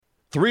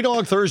Three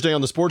Dog Thursday on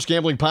the Sports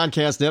Gambling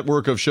Podcast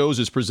network of shows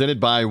is presented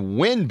by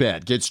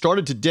WynnBET. Get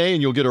started today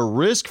and you'll get a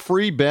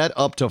risk-free bet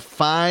up to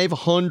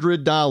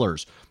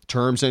 $500.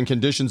 Terms and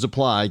conditions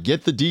apply.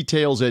 Get the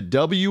details at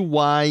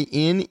wynnbet.com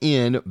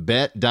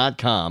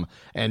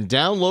and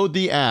download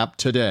the app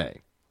today.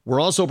 We're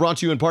also brought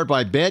to you in part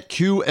by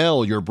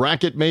BetQL. Your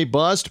bracket may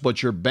bust,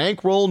 but your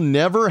bankroll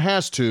never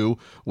has to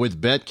with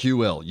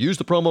BetQL. Use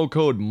the promo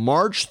code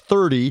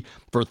MARCH30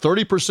 for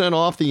 30%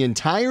 off the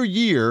entire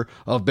year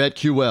of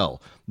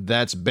BetQL.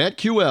 That's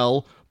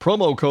BetQL,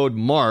 promo code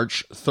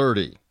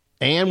MARCH30.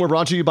 And we're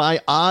brought to you by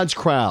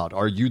OddsCrowd.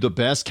 Are you the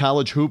best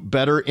college hoop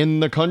bettor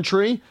in the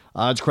country?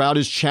 OddsCrowd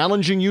is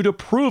challenging you to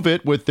prove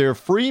it with their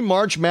free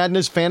March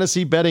Madness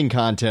fantasy betting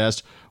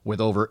contest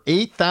with over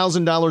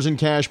 $8,000 in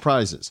cash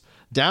prizes.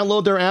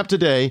 Download their app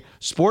today,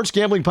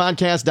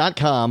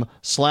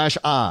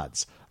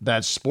 sportsgamblingpodcast.com/odds.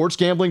 That's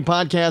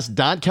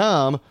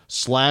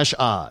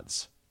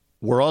sportsgamblingpodcast.com/odds.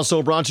 We're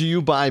also brought to you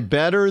by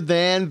Better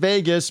Than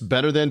Vegas.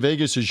 Better Than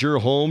Vegas is your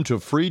home to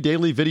free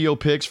daily video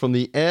picks from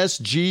the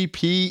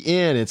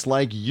SGPN. It's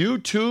like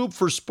YouTube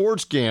for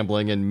sports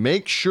gambling, and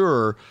make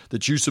sure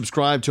that you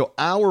subscribe to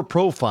our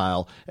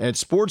profile at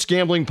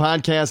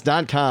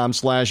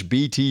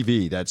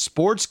sportsgamblingpodcast.com/BTV. That's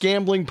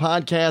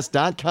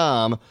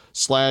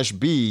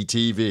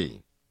sportsgamblingpodcast.com/BTV.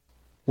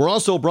 We're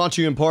also brought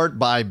to you in part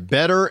by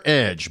Better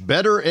Edge.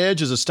 Better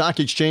Edge is a stock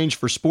exchange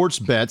for sports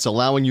bets,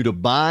 allowing you to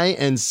buy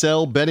and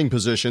sell betting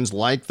positions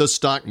like the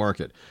stock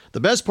market. The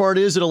best part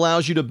is it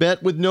allows you to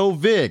bet with no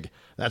VIG.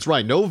 That's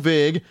right, no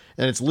VIG,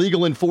 and it's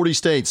legal in 40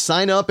 states.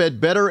 Sign up at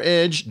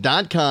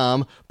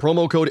betteredge.com,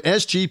 promo code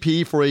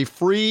SGP for a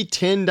free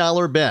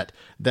 $10 bet.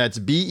 That's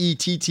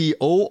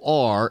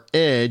BETTOR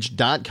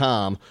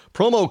edge.com,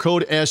 promo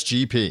code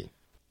SGP.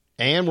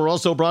 And we're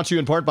also brought to you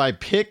in part by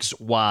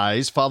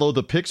PicksWise. Follow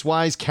the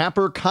PicksWise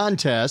Capper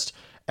contest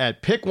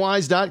at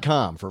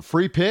pickwise.com for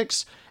free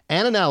picks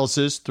and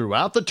analysis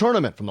throughout the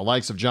tournament from the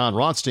likes of John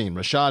Rothstein,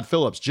 Rashad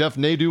Phillips, Jeff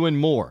Nadeau, and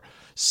more.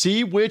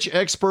 See which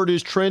expert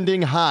is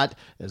trending hot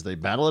as they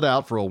battle it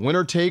out for a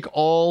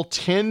winner-take-all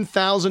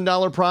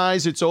 $10,000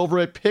 prize. It's over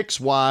at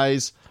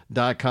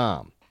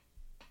pickswise.com.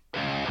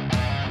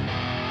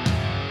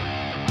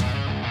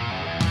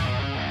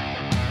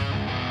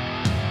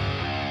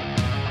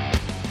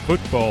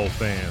 Football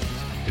fans,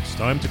 it's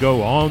time to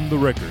go on the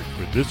record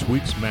for this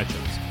week's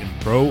matchups in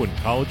pro and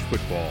college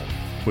football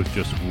with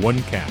just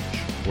one catch.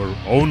 We're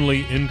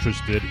only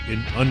interested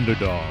in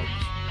underdogs.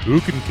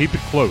 Who can keep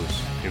it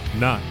close, if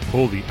not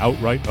pull the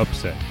outright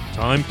upset?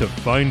 Time to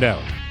find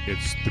out.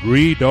 It's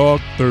Three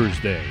Dog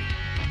Thursday.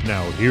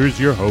 Now here's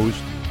your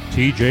host,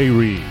 TJ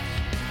Reeves.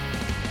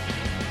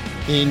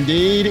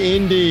 Indeed,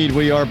 indeed.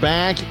 We are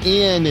back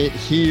in it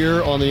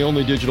here on the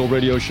only digital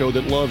radio show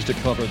that loves to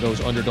cover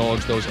those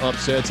underdogs, those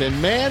upsets.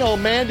 And man, oh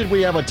man, did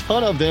we have a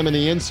ton of them in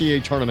the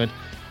NCAA tournament.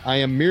 I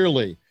am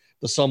merely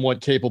the somewhat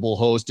capable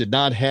host, did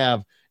not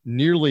have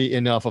nearly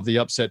enough of the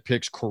upset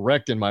picks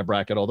correct in my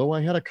bracket, although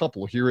I had a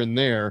couple here and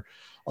there.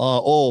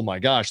 Oh my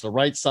gosh, the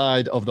right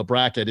side of the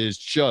bracket is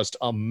just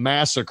a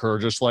massacre,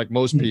 just like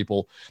most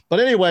people. But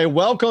anyway,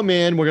 welcome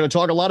in. We're going to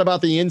talk a lot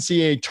about the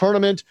NCAA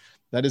tournament.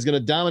 That is going to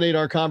dominate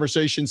our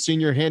conversation.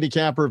 Senior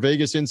handicapper,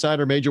 Vegas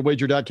insider,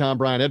 MajorWager.com,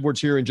 Brian Edwards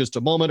here in just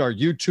a moment. Our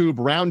YouTube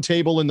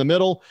roundtable in the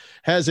middle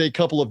has a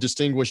couple of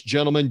distinguished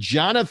gentlemen.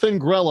 Jonathan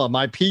Grella,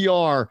 my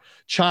PR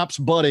chops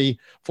buddy,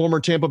 former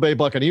Tampa Bay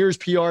Buccaneers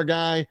PR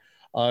guy,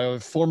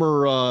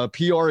 former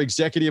PR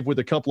executive with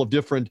a couple of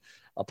different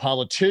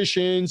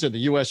politicians and the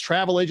U.S.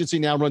 travel agency,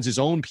 now runs his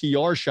own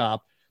PR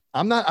shop.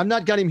 I'm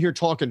not got him here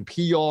talking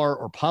PR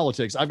or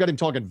politics. I've got him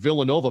talking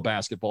Villanova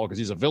basketball because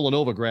he's a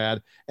Villanova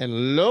grad.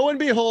 And lo and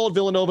behold,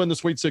 Villanova in the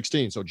Sweet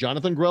 16. So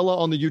Jonathan Grella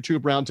on the YouTube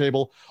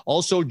roundtable.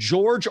 Also,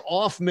 George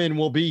Offman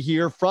will be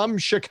here from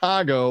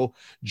Chicago.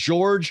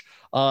 George,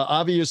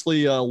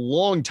 obviously a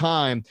long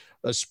time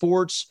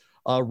sports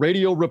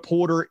radio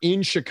reporter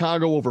in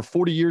Chicago, over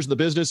 40 years in the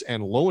business,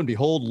 and lo and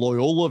behold,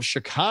 Loyola of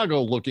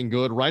Chicago looking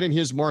good, right in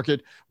his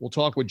market. We'll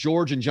talk with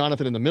George and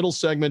Jonathan in the middle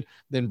segment,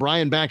 then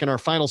Brian back in our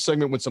final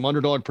segment with some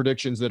underdog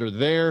predictions that are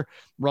there.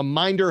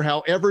 Reminder,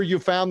 however you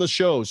found the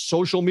show,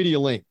 social media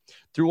link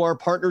through our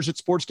partners at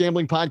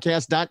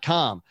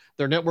sportsgamblingpodcast.com,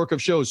 their network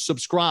of shows.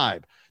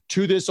 Subscribe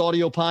to this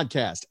audio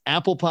podcast,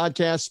 Apple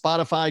Podcasts,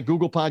 Spotify,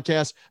 Google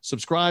Podcasts.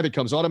 Subscribe. It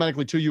comes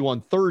automatically to you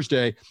on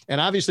Thursday. And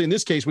obviously, in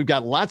this case, we've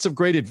got lots of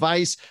great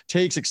advice,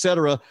 takes,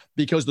 etc.,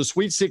 because the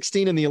Sweet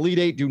 16 and the Elite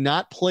Eight do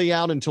not play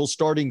out until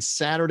starting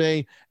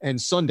Saturday and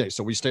Sunday.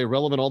 So we stay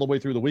relevant all the way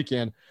through the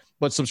weekend.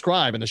 But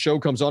subscribe, and the show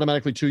comes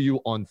automatically to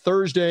you on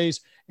Thursdays.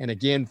 And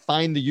again,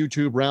 find the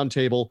YouTube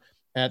roundtable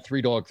at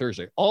Three Dog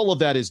Thursday. All of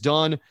that is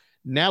done.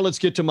 Now let's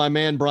get to my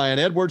man, Brian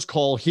Edwards.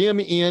 Call him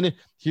in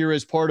here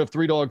as part of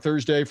Three Dog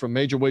Thursday from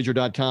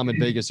MajorWager.com and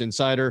Vegas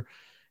Insider.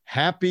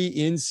 Happy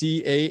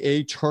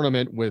NCAA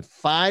tournament with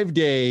 5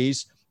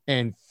 days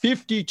and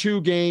 52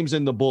 games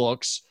in the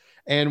books.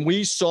 And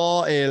we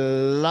saw a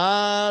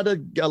lot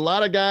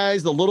of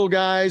guys, the little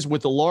guys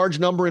with the large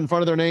number in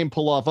front of their name,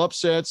 pull off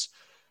upsets.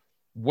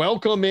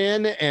 Welcome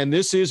in, and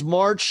this is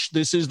March.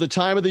 This is the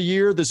time of the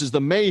year. This is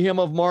the mayhem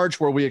of March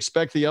where we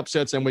expect the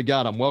upsets, and we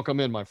got them. Welcome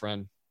in, my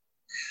friend.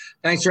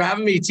 Thanks for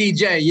having me,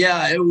 TJ.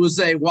 Yeah, it was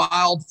a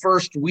wild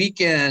first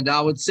weekend.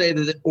 I would say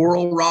that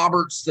Oral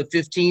Roberts, the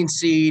 15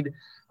 seed,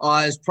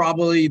 is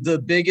probably the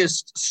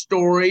biggest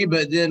story,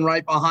 but then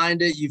right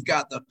behind it, you've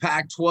got the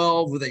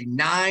Pac-12 with a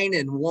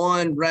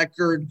 9-1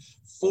 record,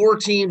 4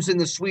 teams in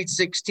the Sweet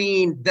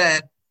 16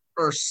 that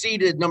are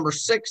seeded number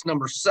 6,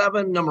 number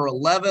 7, number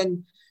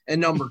 11, and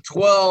number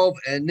 12.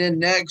 And then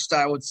next,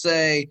 I would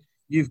say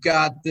you've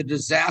got the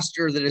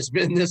disaster that has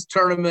been this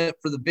tournament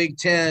for the Big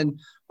Ten.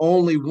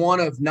 Only 1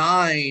 of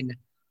 9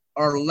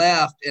 are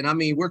left. And I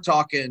mean, we're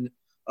talking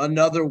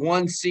another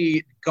 1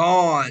 seed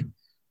gone.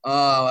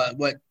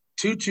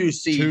 2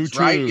 seeds,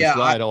 right? Yeah.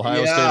 Right.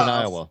 Ohio State and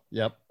Iowa.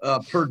 Yep.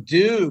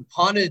 Purdue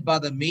punted by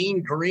the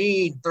Mean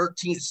Green,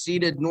 13th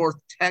seeded North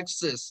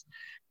Texas.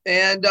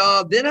 And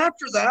then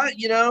after that,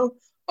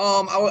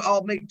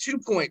 I'll make 2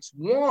 points.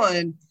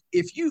 One,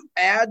 if you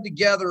add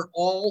together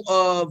all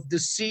of the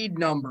seed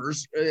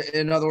numbers,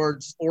 in other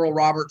words, Oral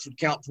Roberts would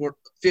count toward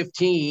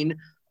 15,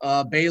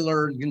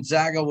 Baylor and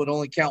Gonzaga would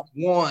only count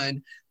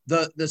 1.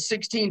 The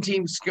 16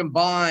 teams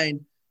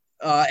combined,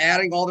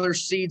 adding all their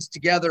seeds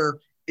together,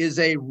 is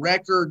a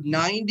record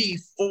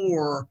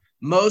 94,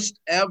 most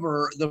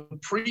ever. The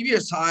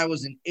previous high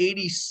was in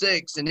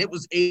 86, and it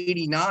was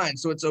 89,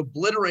 so it's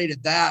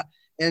obliterated that.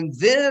 And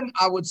then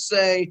I would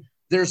say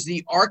there's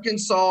the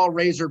Arkansas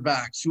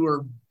Razorbacks,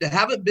 who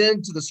haven't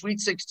been to the Sweet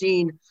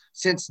 16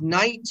 since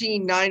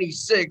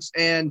 1996.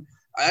 And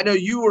I know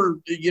you were,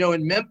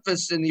 in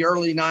Memphis in the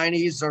early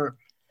 90s,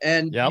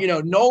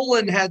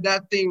 Nolan had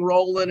that thing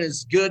rolling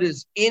as good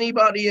as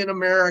anybody in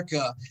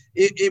America.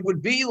 It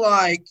would be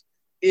like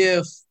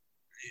if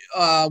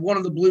one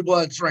of the Blue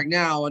Bloods right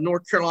now in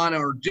North Carolina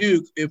or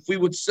Duke, if we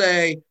would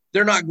say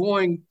they're not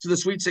going to the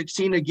Sweet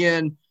 16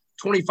 again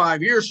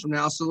 25 years from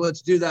now. So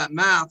let's do that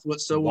math.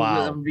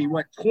 That would be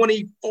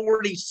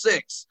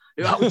 2046.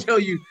 I would tell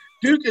you,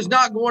 Duke is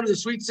not going to the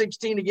Sweet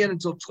 16 again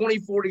until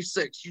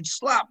 2046. You'd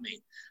slap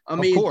me. I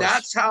mean,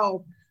 that's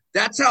how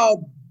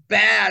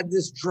bad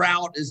this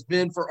drought has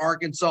been for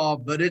Arkansas,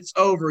 but it's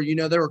over. They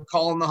were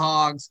calling the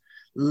Hogs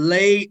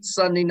late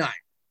Sunday night.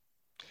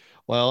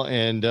 Well,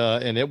 and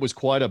it was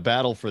quite a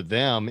battle for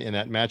them in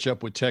that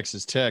matchup with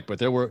Texas Tech, but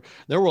there were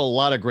a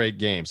lot of great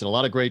games and a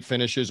lot of great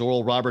finishes.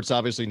 Oral Roberts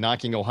obviously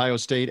knocking Ohio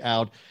State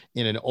out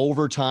in an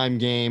overtime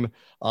game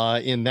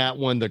in that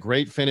one. The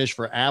great finish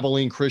for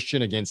Abilene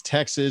Christian against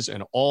Texas,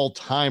 an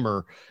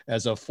all-timer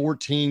as a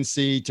 14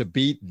 seed to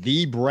beat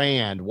the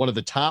brand, one of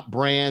the top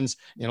brands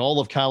in all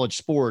of college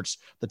sports,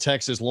 the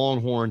Texas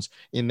Longhorns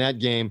in that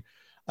game.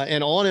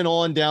 And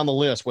on down the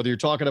list, whether you're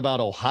talking about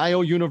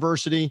Ohio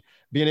University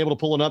being able to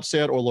pull an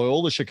upset or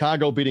Loyola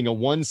Chicago beating a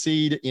 1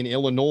 seed in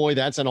Illinois,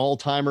 that's an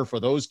all-timer for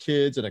those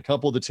kids. And a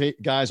couple of the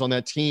guys on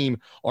that team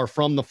are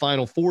from the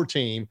Final Four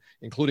team,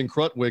 including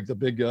Krutwig,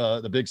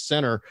 the big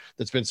center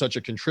that's been such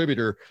a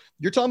contributor.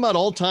 You're talking about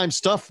all-time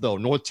stuff, though.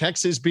 North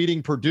Texas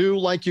beating Purdue,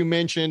 like you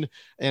mentioned,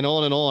 and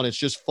on and on. It's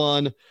just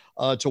fun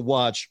to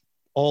watch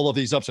all of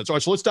these upsets. All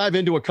right, so let's dive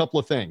into a couple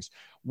of things.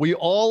 We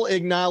all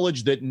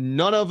acknowledge that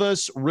none of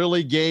us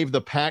really gave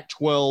the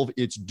Pac-12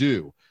 its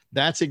due.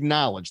 That's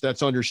acknowledged.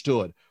 That's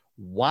understood.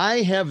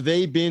 Why have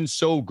they been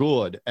so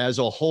good as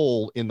a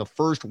whole in the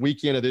first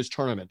weekend of this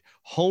tournament?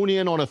 Hone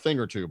in on a thing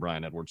or two,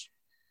 Brian Edwards.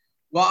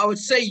 Well, I would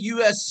say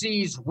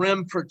USC's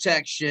rim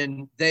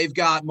protection. They've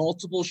got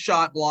multiple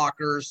shot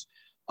blockers.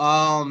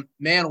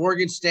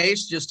 Oregon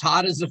State's just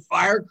hot as a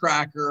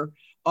firecracker.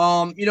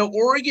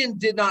 Oregon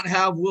did not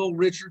have Will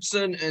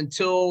Richardson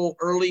until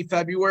early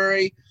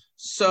February.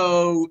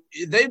 So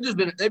they've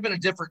been a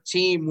different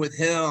team with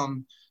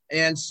him.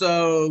 And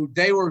so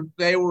they were,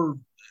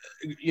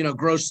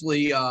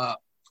 grossly, we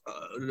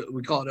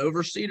call it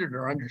overseeded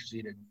or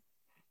underseeded.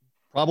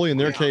 Probably in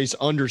their case,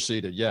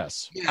 underseeded.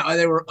 Yes. Yeah.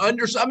 They were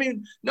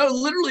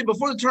literally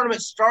before the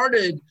tournament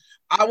started,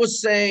 I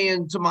was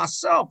saying to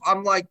myself,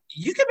 I'm like,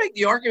 you can make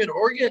the argument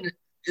Oregon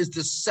is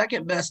the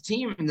second best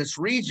team in this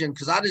region.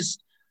 Cause I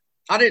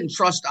didn't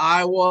trust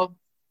Iowa.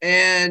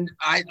 And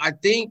I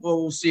think,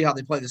 we'll see how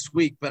they play this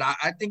week, but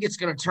I think it's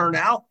going to turn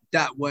out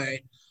that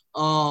way.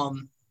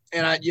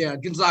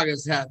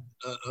 Gonzaga's had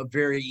a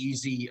very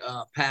easy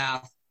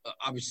path,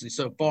 obviously,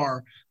 so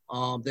far.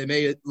 They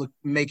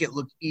make it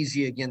look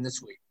easy again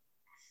this week.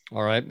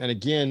 All right. And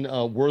again,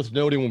 worth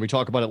noting when we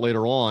talk about it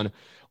later on,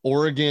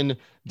 Oregon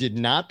did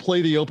not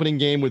play the opening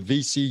game with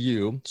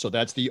VCU. So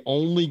that's the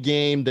only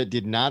game that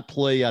did not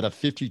play out of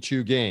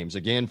 52 games.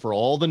 Again, for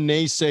all the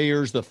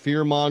naysayers, the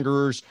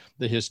fearmongers,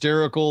 the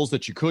hystericals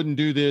that you couldn't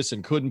do this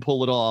and couldn't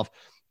pull it off,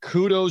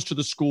 kudos to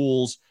the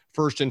schools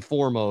first and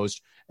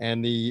foremost,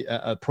 and the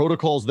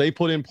protocols they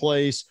put in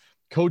place,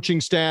 coaching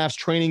staffs,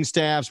 training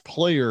staffs,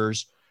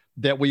 players,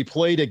 that we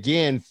played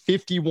again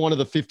 51 of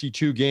the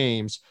 52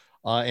 games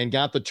and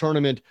got the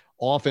tournament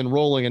off and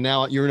rolling. And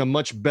now you're in a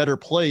much better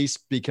place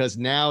because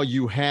now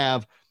you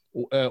have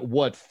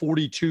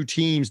 42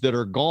 teams that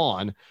are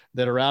gone,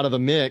 that are out of the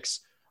mix.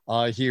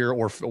 here,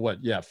 or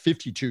what? Yeah,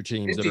 52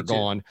 teams 52. that are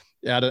gone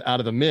out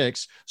of the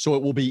mix. So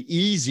it will be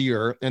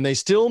easier, and they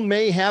still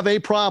may have a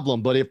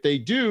problem, but if they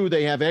do,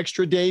 they have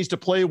extra days to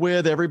play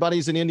with.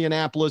 Everybody's in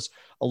Indianapolis,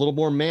 a little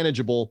more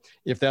manageable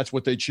if that's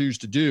what they choose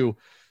to do.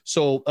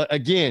 So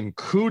again,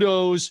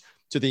 kudos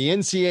to the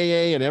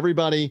NCAA and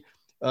everybody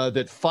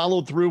that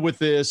followed through with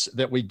this,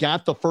 that we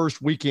got the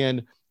first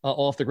weekend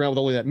off the ground with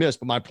only that miss.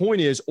 But my point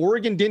is,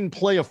 Oregon didn't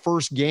play a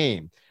first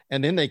game,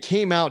 and then they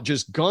came out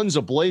just guns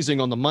a-blazing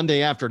on the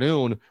Monday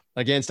afternoon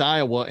against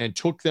Iowa and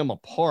took them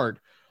apart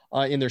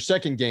in their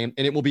second game.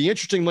 And it will be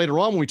interesting later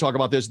on when we talk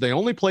about this. They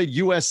only played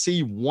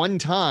USC one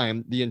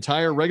time the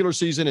entire regular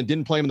season and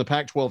didn't play them in the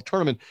Pac-12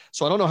 tournament.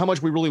 So I don't know how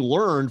much we really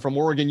learned from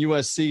Oregon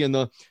USC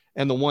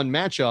in the one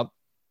matchup.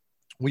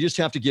 We just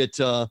have to get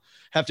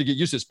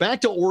used to this.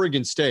 Back to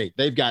Oregon State.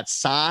 They've got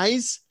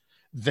size.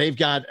 They've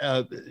got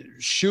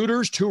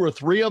shooters, 2 or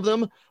 3 of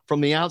them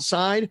from the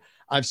outside.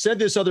 I've said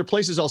this other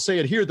places. I'll say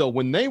it here, though.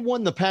 When they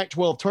won the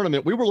Pac-12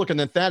 tournament, we were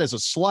looking at that as a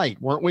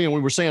slight, weren't we? And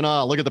we were saying,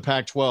 look at the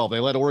Pac-12. They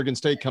let Oregon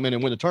State come in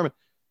and win the tournament.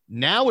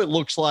 Now it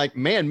looks like,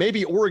 man,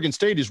 maybe Oregon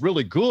State is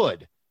really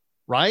good,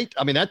 right?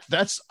 I mean,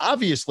 that's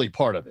obviously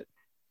part of it.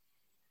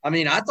 I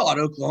mean, I thought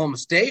Oklahoma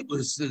State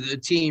was the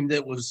team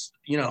that was,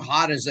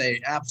 hot as a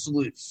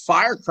absolute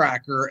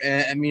firecracker.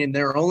 And I mean,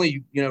 their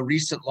only,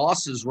 recent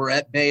losses were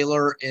at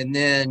Baylor and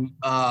then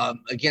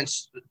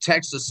against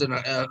Texas in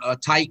a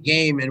tight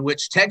game in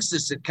which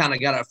Texas had kind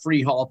of got a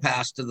free hall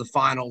pass to the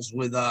finals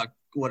with I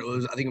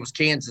think it was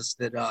Kansas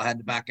that had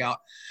to back out.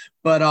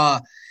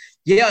 But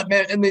yeah,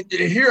 man, I mean,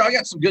 here I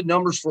got some good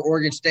numbers for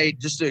Oregon State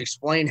just to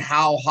explain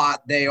how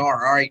hot they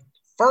are. All right.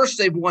 First,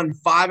 they've won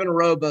 5 in a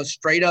row, both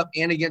straight up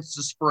and against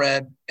the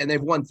spread, and they've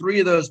won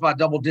 3 of those by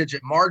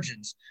double-digit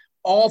margins.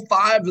 All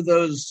 5 of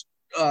those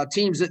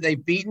teams that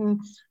they've beaten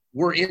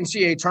were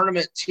NCAA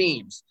tournament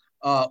teams: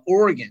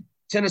 Oregon,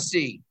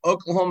 Tennessee,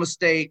 Oklahoma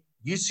State,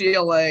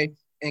 UCLA,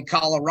 and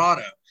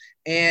Colorado.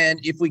 And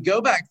if we go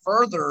back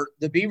further,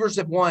 the Beavers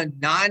have won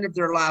 9 of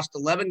their last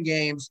 11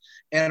 games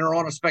and are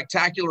on a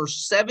spectacular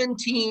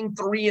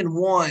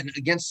 17-3-1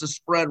 against the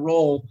spread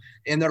roll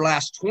in their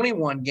last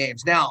 21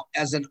 games. Now,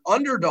 as an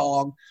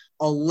underdog,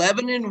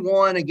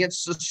 11-1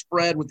 against the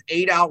spread with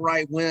 8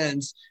 outright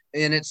wins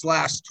in its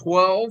last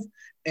 12.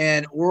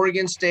 And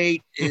Oregon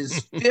State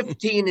is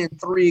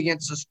 15-3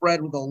 against the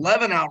spread with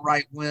 11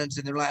 outright wins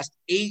in their last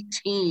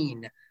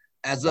 18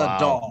 as a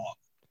dog.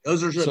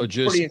 Those are some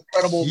pretty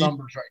incredible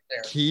numbers right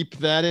there. Keep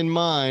that in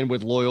mind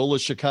with Loyola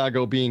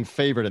Chicago being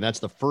favored, and that's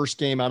the first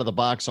game out of the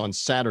box on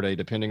Saturday,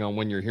 depending on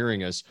when you're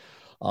hearing us,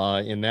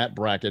 in that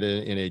bracket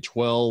in a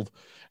 12.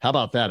 How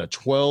about that? A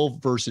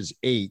 12 versus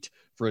 8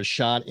 for a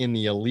shot in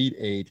the Elite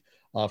 8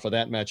 for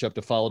that matchup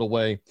to follow it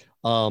away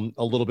a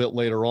little bit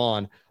later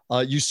on.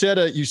 You said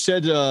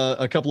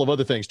a couple of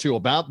other things too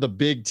about the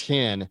Big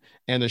Ten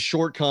and the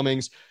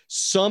shortcomings.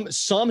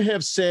 Some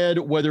have said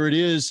whether it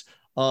is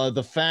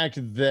the fact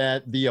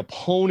that the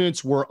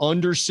opponents were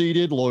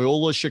underseeded,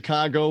 Loyola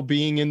Chicago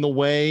being in the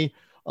way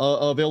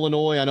of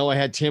Illinois. I know I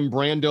had Tim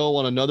Brando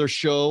on another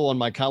show on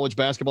my college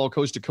basketball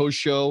coast to coast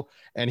show,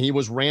 and he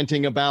was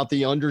ranting about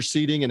the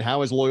underseeding and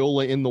how is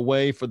Loyola in the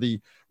way for the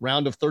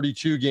round of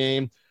 32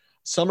 game.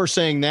 Some are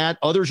saying that.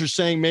 Others are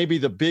saying maybe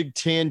the Big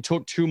Ten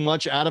took too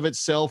much out of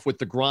itself with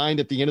the grind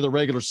at the end of the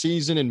regular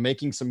season and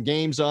making some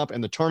games up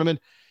in the tournament.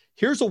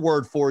 Here's a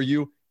word for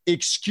you: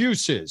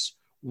 excuses.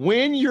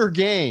 Win your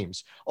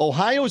games.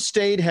 Ohio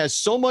State has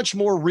so much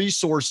more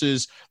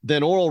resources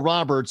than Oral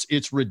Roberts.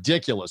 It's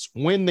ridiculous.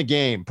 Win the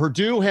game.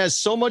 Purdue has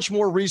so much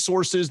more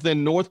resources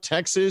than North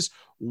Texas.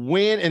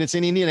 Win, and it's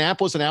in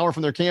Indianapolis, an hour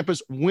from their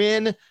campus.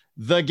 Win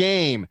the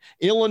game.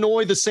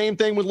 Illinois, the same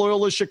thing with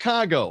Loyola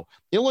Chicago.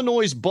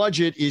 Illinois'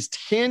 budget is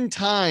 10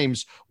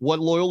 times what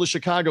Loyola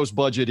Chicago's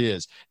budget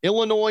is.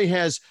 Illinois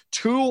has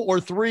 2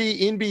 or 3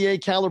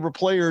 NBA caliber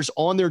players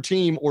on their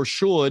team, or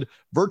should,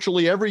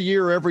 virtually every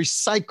year, every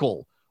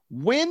cycle.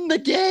 Win the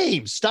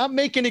game. Stop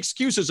making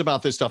excuses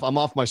about this stuff. I'm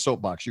off my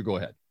soapbox. You go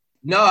ahead.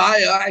 No,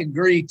 I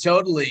agree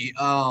totally.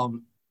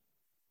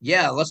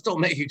 Yeah, let's don't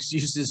make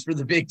excuses for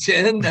the Big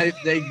Ten.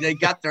 They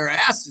got their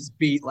asses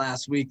beat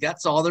last week.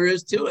 That's all there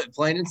is to it,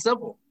 plain and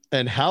simple.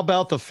 And how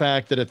about the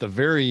fact that at the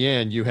very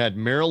end, you had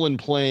Maryland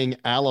playing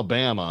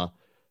Alabama,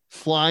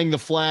 flying the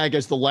flag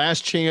as the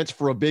last chance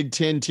for a Big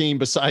Ten team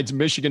besides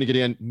Michigan to get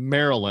in,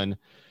 Maryland.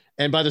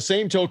 And by the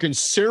same token,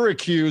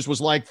 Syracuse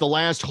was like the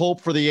last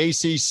hope for the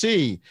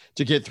ACC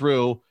to get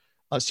through.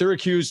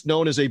 Syracuse,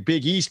 known as a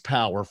Big East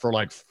power for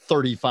like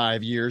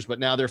 35 years, but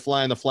now they're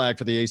flying the flag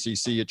for the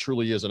ACC. It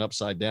truly is an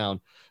upside down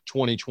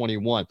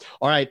 2021.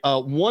 All right,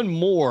 one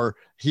more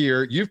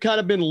here. You've kind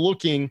of been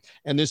looking,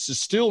 and this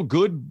is still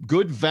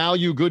good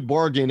value, good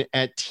bargain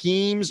at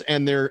teams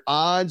and their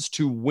odds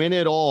to win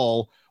it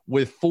all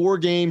with 4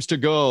 games to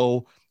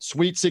go.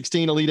 Sweet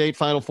 16, Elite 8,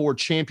 Final Four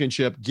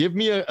championship. Give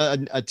me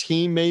a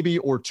team maybe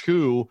or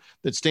 2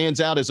 that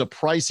stands out as a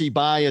pricey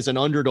buy as an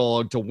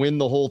underdog to win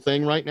the whole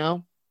thing right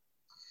now.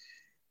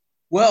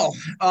 Well,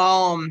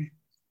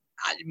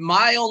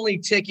 My only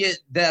ticket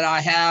that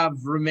I have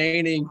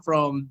remaining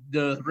from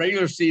the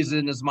regular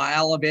season is my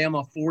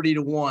Alabama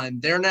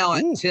 40-1. They're now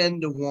at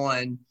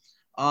 10-1.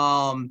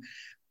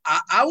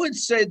 I would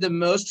say the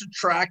most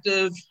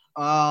attractive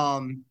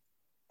are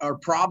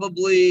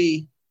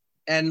probably,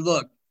 and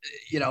look,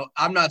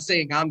 I'm not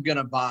saying I'm going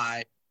to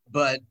buy,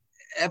 but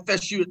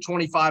FSU at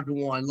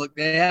 25-1. Look,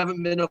 they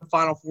haven't been to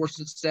Final Four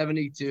since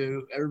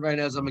 72. Everybody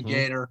knows I'm a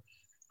Gator.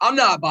 I'm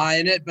not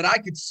buying it, but I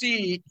could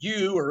see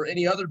you or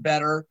any other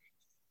bettor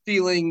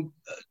feeling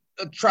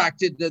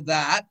attracted to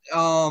that.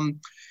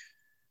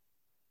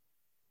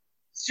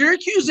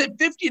 Syracuse at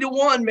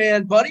 50-1,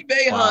 man. Buddy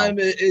Boeheim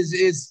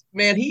is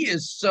man, he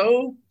is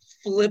so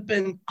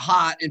flipping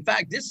hot. In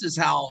fact, this is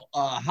how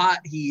hot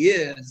he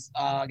is.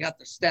 I got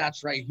the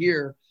stats right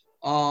here.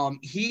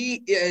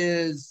 He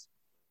is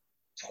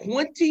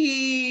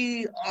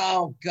 20.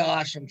 Oh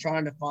gosh, I'm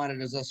trying to find it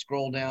as I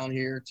scroll down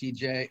here.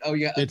 TJ. Oh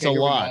yeah, it's a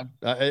lot.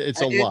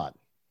 It's a lot.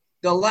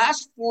 The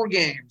last 4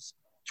 games,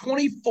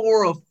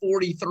 24 of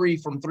 43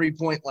 from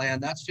 3-point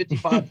land. That's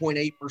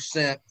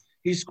 55.8%.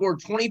 He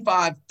scored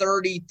 25,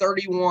 30,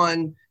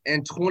 31,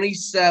 and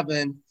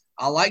 27.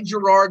 I like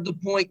Girard, the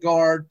point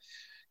guard.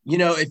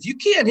 If you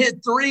can't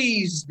hit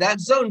threes, that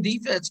zone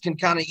defense can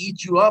kind of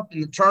eat you up in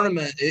the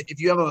tournament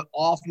if you have an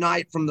off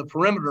night from the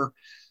perimeter.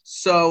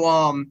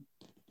 So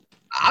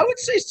I would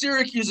say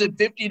Syracuse at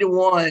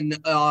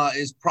 50-1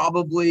 is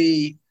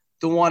probably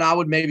the one I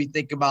would maybe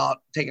think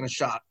about taking a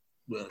shot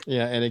with.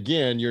 Yeah, and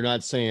again, you're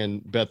not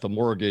saying bet the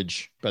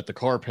mortgage, bet the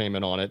car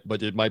payment on it,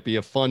 but it might be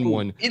a fun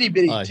one.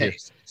 Itty-bitty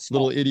taste.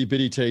 Little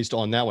itty-bitty taste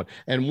on that one.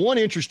 And one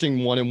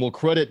interesting one, and we'll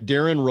credit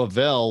Darren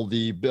Ravel,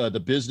 the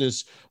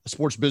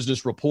sports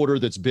business reporter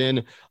that's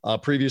been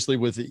previously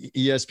with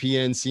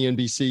ESPN,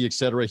 CNBC, et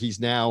cetera. He's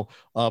now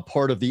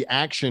part of the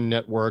Action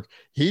Network.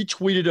 He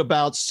tweeted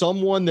about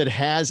someone that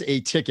has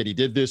a ticket. He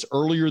did this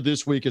earlier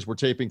this week as we're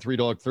taping Three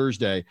Dog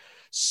Thursday.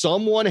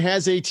 Someone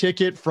has a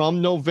ticket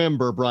from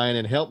November, Brian,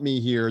 and help me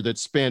here, that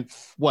spent,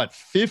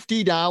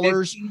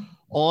 $50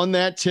 on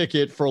that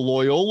ticket for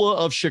Loyola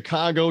of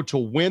Chicago to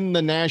win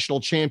the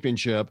national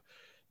championship.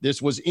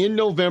 This was in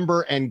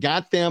November and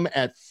got them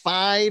at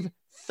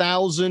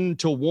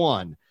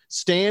 5,000-1.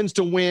 Stands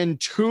to win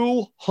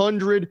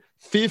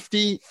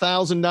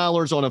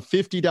 $250,000 on a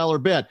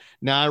 $50 bet.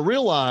 Now, I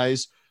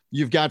realize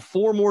you've got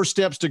 4 more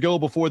steps to go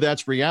before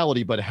that's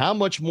reality, but how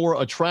much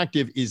more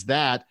attractive is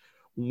that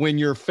when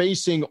you're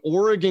facing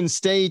Oregon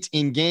State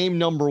in game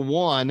number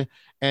 1?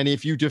 And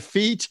if you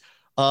defeat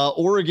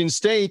Oregon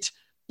State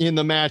in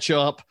the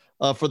matchup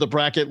for the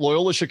bracket,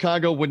 Loyola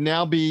Chicago would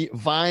now be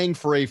vying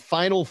for a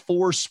Final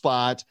Four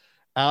spot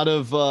out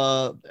of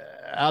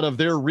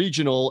their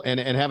regional and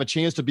have a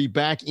chance to be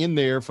back in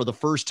there for the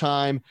first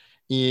time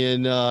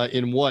in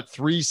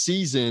 3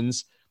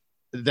 seasons.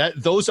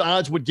 That those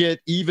odds would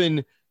get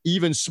even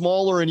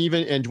smaller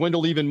and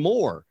dwindle even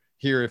more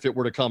here if it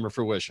were to come to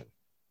fruition.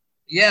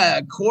 Yeah,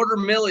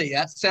 $250,000.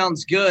 That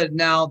sounds good.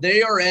 Now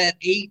they are at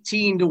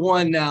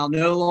 18-1 now,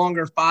 no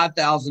longer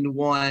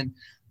 5,000-1.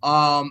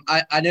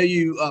 I know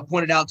you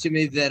pointed out to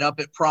me that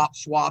up at Prop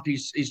Swap,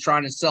 he's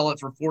trying to sell it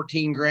for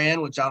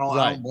 $14,000, which I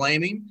don't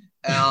blame him.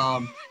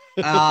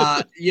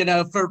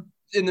 For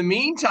in the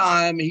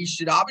meantime, he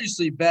should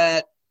obviously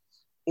bet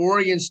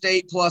Oregon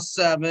State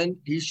 +7.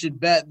 He should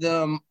bet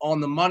them on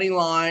the money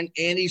line,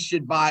 and he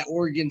should buy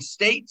Oregon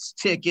State's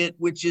ticket,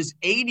 which is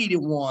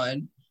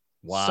 80-1.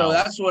 Wow. So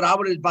that's what I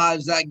would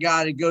advise that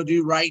guy to go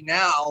do right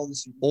now.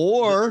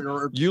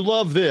 Or you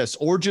love this,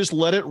 or just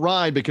let it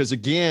ride, because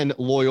again,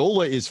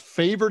 Loyola is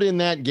favored in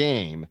that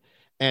game.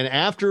 And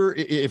after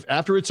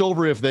it's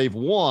over, if they've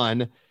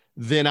won,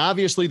 then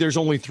obviously there's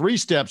only 3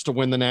 steps to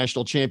win the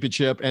national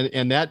championship.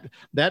 And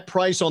that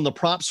price on the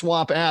Prop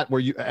Swap app where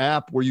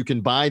you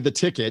can buy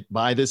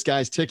this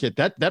guy's ticket,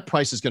 that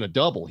price is going to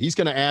double. He's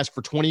going to ask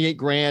for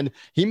 $28,000.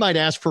 He might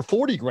ask for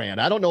 $40,000.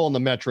 I don't know on the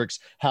metrics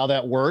how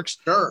that works,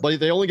 sure, but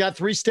they only got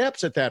 3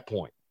 steps at that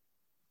point.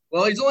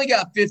 Well, he's only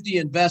got 50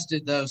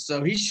 invested though,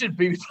 so he should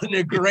be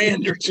putting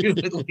 $1,000 or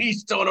 $2,000 at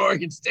least on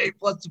Oregon State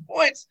plus the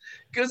points.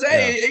 Because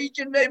he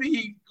can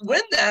maybe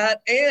win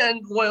that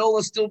and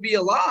Loyola still be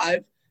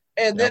alive.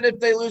 And then if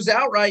they lose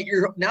outright,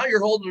 you're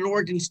holding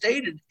Oregon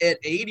State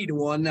at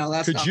 80-1. Now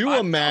that's could you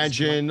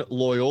imagine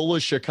Loyola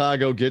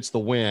Chicago gets the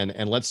win,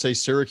 and let's say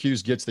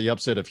Syracuse gets the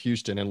upset of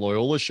Houston, and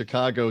Loyola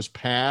Chicago's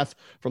path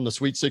from the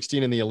Sweet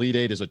 16 and the Elite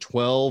 8 is a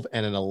 12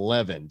 and an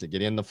 11 to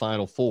get in the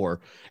Final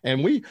Four.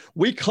 And we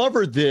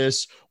covered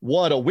this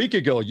a week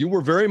ago. You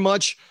were very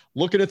much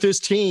looking at this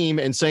team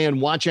and saying,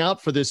 watch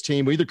out for this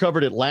team. We either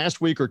covered it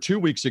last week or 2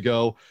 weeks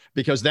ago,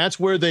 because that's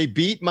where they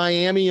beat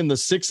Miami in the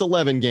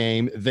 6-11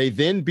 game. They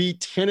then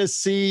beat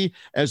Tennessee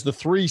as the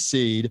 3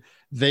 seed.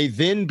 They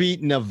then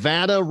beat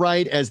Nevada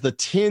as the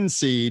 10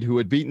 seed, who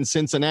had beaten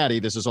Cincinnati.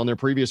 This is on their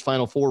previous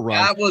Final Four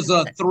run. That was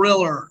a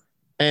thriller.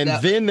 And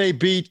then they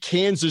beat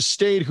Kansas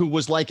State, who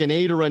was like an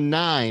 8 or a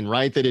 9,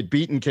 right? That had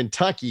beaten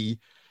Kentucky.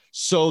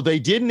 So they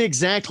didn't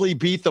exactly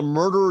beat the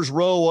murderer's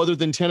row other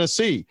than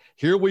Tennessee.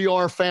 Here we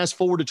are, fast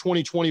forward to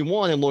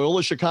 2021, and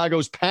Loyola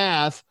Chicago's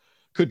path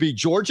could be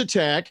Georgia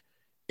Tech,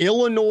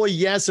 Illinois,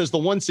 yes, as the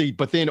 1 seed,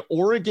 but then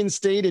Oregon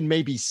State and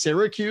maybe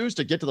Syracuse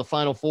to get to the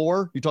Final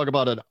Four. You talk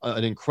about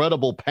an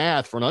incredible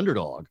path for an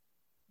underdog.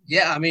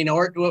 Yeah, I mean,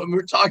 when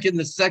we're talking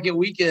the second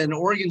weekend,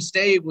 Oregon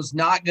State was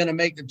not going to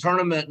make the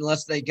tournament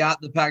unless they got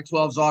the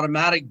Pac-12's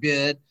automatic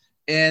bid,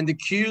 and the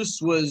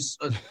Cuse was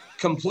a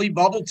complete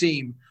bubble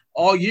team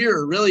all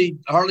year, really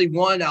hardly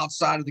won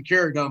outside of the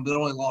Carrier Dome, but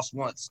only lost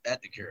once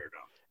at the Carrier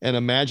Dome. And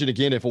imagine,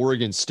 again, if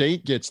Oregon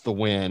State gets the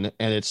win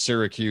and it's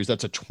Syracuse,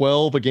 that's a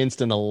 12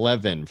 against an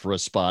 11 for a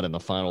spot in the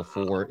Final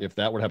Four if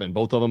that would happen.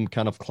 Both of them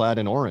kind of clad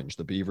in orange,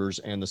 the Beavers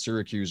and the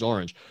Syracuse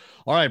Orange.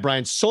 All right,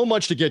 Brian, so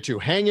much to get to.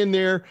 Hang in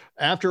there.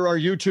 After our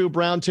YouTube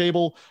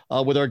roundtable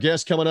with our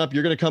guests coming up,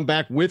 you're going to come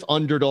back with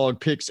underdog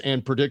picks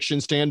and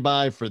predictions. Stand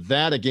by for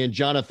that. Again,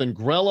 Jonathan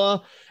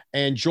Grella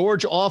and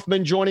George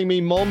Offman joining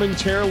me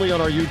momentarily on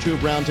our YouTube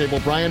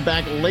roundtable. Brian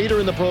back later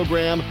in the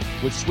program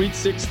with Sweet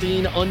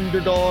 16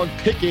 underdog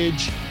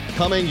pickage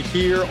coming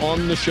here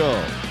on the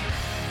show.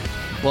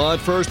 But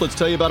first, let's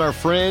tell you about our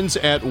friends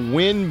at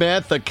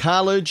WynnBET, the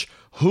college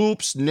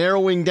hoops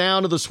narrowing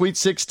down to the Sweet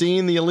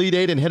 16, the Elite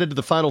Eight, and headed to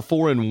the Final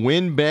Four. And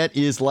WynnBET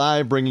is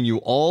live, bringing you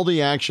all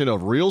the action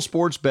of real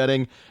sports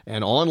betting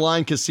and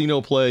online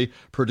casino play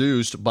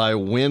produced by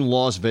Wynn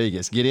Las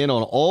Vegas. Get in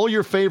on all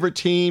your favorite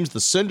teams,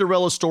 the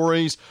Cinderella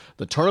stories,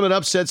 the tournament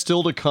upsets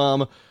still to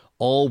come,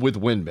 all with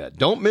WynnBET.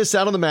 Don't miss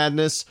out on the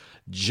madness.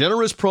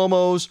 Generous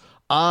promos,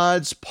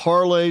 odds,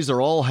 parlays are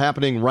all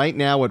happening right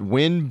now at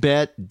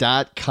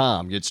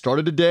wynnbet.com. Get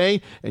started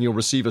today and you'll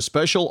receive a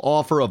special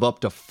offer of up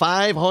to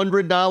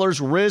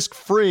 $500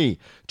 risk-free.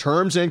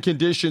 Terms and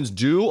conditions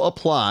do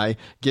apply.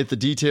 Get the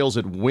details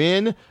at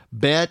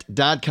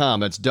wynnbet.com.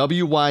 That's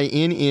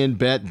WYNN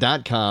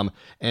bet.com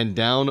and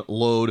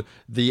download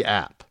the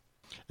app.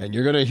 And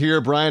you're going to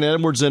hear Brian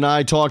Edwards and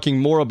I talking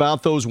more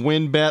about those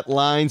WynnBET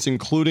lines,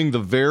 including the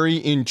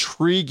very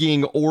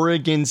intriguing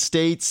Oregon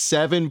State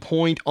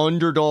 7-point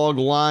underdog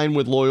line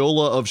with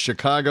Loyola of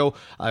Chicago.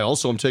 I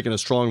also am taking a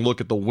strong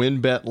look at the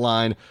WynnBET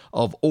line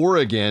of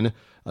Oregon,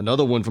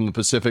 another one from the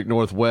Pacific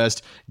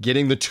Northwest,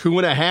 getting the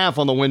 2.5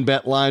 on the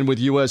WynnBET line with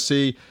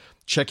USC.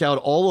 Check out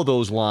all of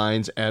those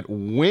lines at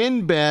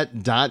wynnbet.com.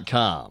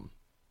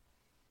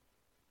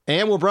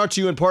 And we're brought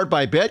to you in part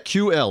by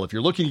BetQL. If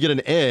you're looking to get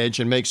an edge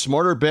and make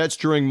smarter bets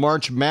during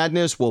March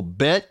Madness, well,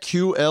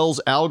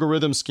 BetQL's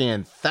algorithm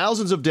scan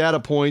thousands of data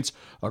points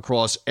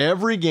across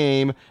every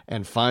game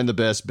and find the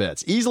best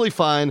bets. Easily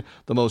find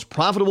the most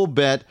profitable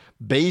bet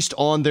based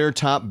on their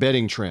top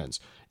betting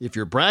trends. If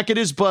your bracket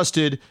is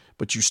busted,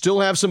 but you still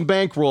have some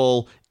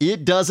bankroll,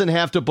 it doesn't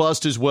have to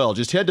bust as well.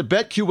 Just head to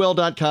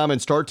BetQL.com and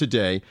start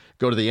today.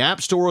 Go to the App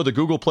Store or the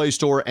Google Play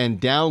Store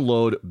and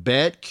download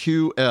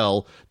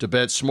BetQL to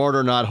bet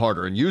smarter, not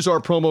harder. And use our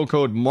promo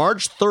code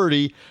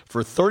MARCH30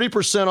 for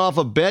 30% off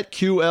of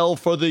BetQL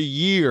for the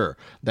year.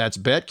 That's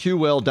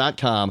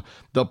BetQL.com.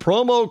 The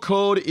promo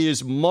code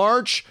is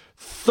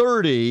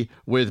MARCH30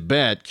 with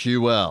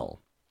BetQL.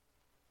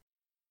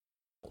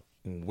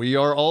 We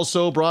are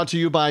also brought to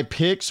you by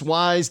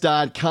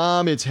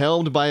PicksWise.com. It's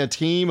helmed by a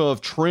team of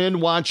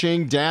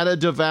trend-watching,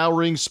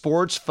 data-devouring,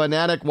 sports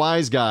fanatic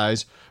wise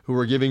guys who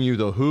are giving you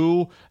the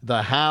who,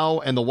 the how,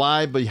 and the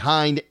why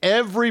behind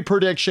every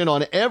prediction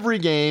on every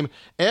game,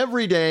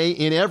 every day,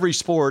 in every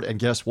sport. And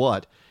guess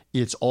what?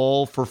 It's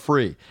all for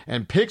free.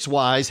 And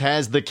PicksWise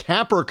has the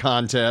Capper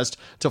contest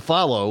to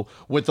follow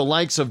with the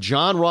likes of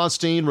John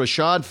Rothstein,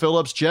 Rashad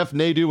Phillips, Jeff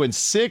Nadeau, and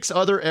 6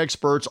 other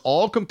experts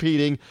all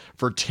competing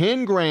for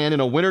 $10,000 in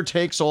a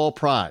winner-takes-all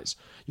prize.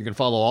 You can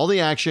follow all the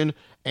action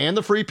and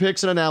the free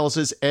picks and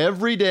analysis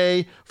every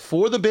day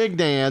for the big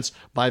dance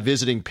by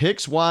visiting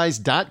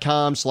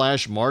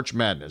PicksWise.com/March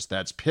Madness.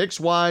 That's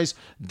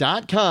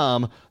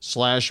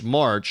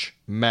PicksWise.com/March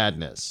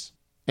Madness.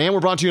 And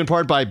we're brought to you in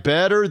part by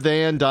Better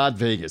Than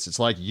Vegas. It's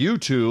like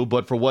YouTube,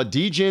 but for what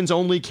DGens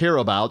only care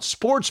about,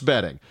 sports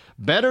betting.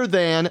 Better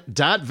Than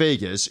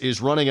Vegas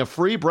is running a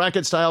free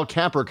bracket-style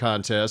capper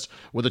contest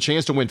with a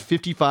chance to win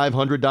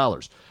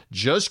 $5,500.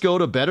 Just go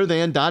to Better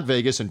Than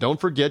Vegas and don't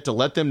forget to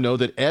let them know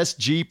that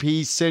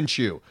SGP sent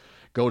you.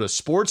 Go to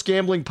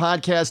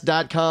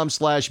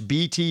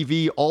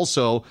sportsgamblingpodcast.com/BTV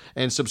also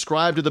and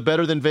subscribe to the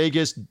Better Than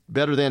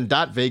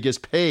Vegas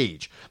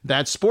page.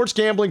 That's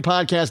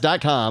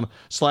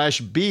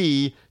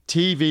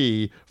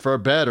sportsgamblingpodcast.com/BTV for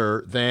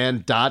Better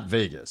Than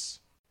Vegas.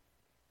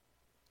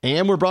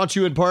 And we're brought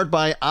to you in part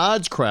by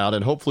Odds Crowd,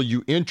 and hopefully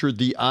you entered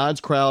the Odds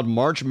Crowd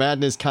March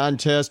Madness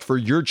contest for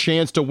your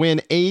chance to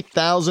win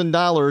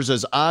 $8,000,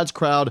 as Odds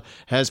Crowd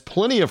has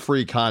plenty of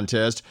free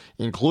contests,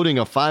 including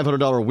a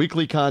 $500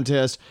 weekly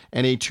contest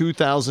and a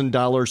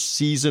 $2,000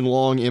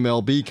 season-long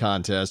MLB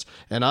contest.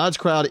 And Odds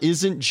Crowd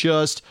isn't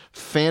just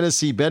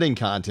fantasy betting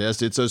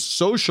contest, it's a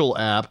social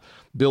app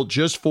built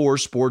just for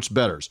sports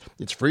bettors.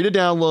 It's free to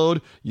download.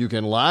 You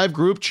can live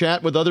group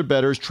chat with other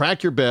bettors,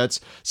 track your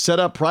bets, set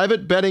up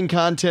private betting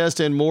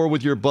contests, and more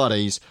with your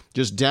buddies.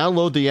 Just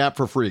download the app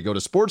for free. Go to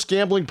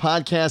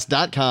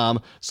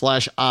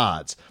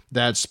sportsgamblingpodcast.com/odds.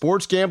 That's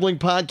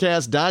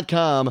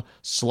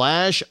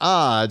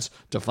sportsgamblingpodcast.com/odds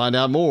to find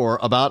out more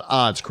about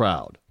Odds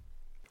Crowd.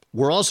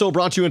 We're also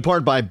brought to you in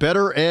part by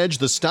Better Edge,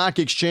 the stock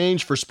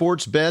exchange for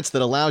sports bets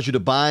that allows you to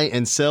buy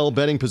and sell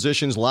betting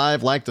positions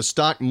live like the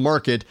stock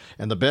market.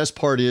 And the best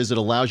part is it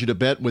allows you to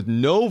bet with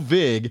no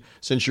VIG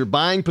since you're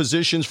buying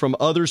positions from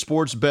other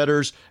sports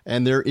bettors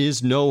and there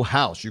is no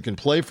house. You can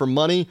play for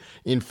money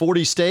in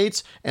 40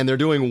 states, and they're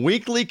doing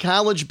weekly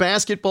college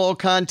basketball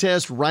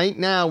contests right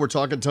now. We're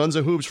talking tons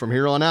of hoops from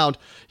here on out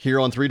here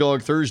on Three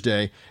Dog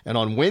Thursday. And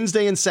on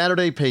Wednesday and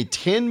Saturday, pay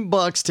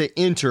 $10 to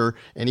enter,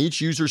 and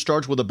each user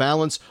starts with a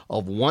balance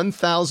of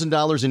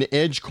 $1,000 in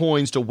Edge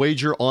coins to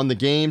wager on the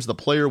games. The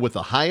player with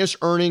the highest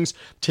earnings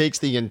takes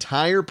the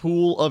entire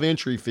pool of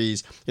entry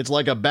fees. It's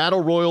like a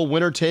battle royal,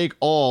 winner take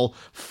all.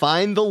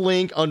 Find the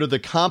link under the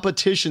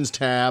competitions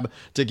tab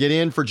to get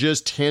in for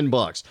just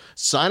 $10.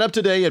 Sign up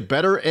today at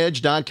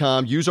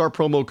betteredge.com. Use our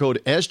promo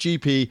code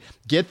SGP.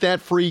 Get that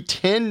free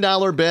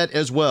 $10 bet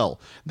as well.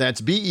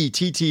 That's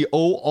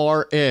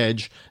BETTOR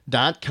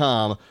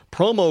edge.com.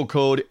 Promo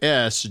code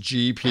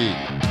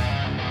SGP.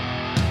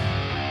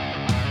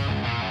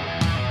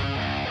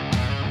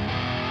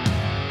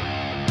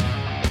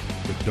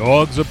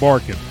 Dogs are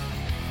barking.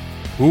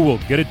 Who will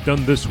get it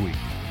done this week?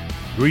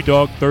 Three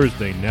Dog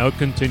Thursday now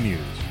continues.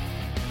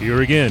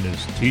 Here again is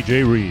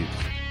TJ Reeves.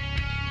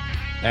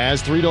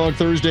 As Three Dog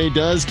Thursday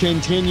does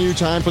continue,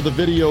 time for the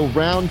video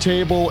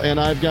roundtable, and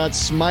I've got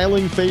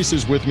smiling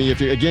faces with me. If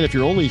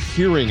you're only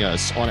hearing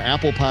us on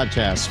Apple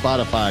Podcasts,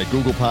 Spotify,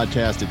 Google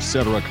Podcasts,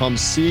 etc., come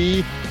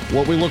see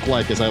what we look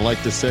like, as I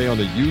like to say, on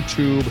the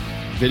YouTube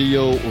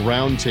video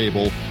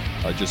roundtable.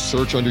 Just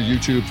search under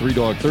YouTube, Three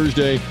Dog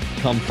Thursday.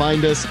 Come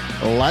find us.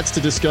 Lots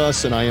to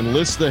discuss, and I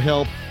enlist the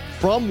help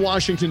from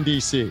Washington,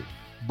 D.C.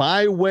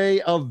 by way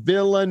of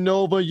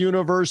Villanova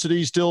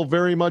University, still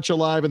very much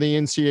alive in the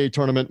NCAA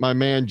tournament. My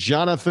man,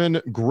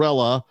 Jonathan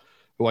Grella,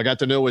 who I got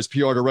to know as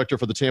PR director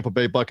for the Tampa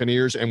Bay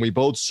Buccaneers, and we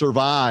both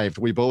survived.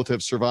 We both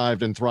have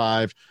survived and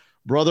thrived.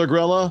 Brother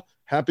Grella,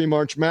 happy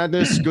March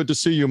Madness. Good to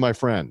see you, my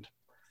friend.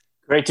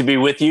 Great to be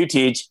with you,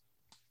 Teach.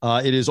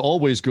 It is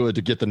always good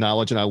to get the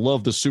knowledge, and I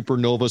love the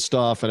Supernova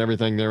stuff and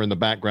everything there in the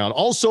background.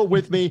 Also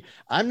with me,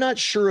 I'm not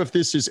sure if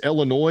this is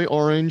Illinois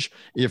orange,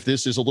 if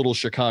this is a little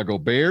Chicago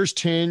Bears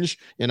tinge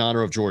in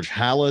honor of George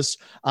Halas.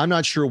 I'm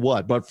not sure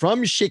what, but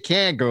from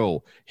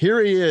Chicago,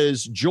 here he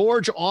is,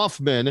 George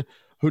Offman,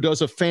 who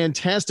does a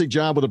fantastic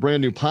job with a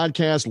brand new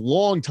podcast,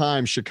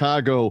 longtime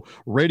Chicago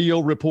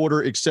radio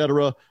reporter,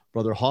 etc.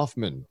 Brother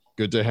Hoffman,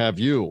 good to have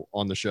you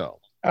on the show.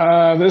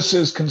 This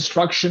is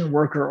construction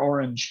worker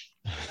orange.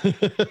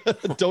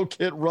 Don't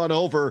get run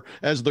over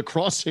as the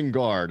crossing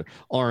guard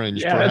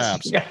orange,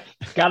 perhaps.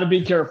 Got to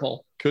be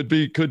careful. Could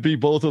be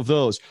both of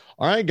those.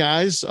 All right,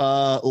 guys,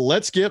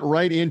 let's get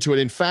right into it.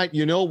 In fact,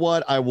 you know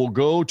what? I will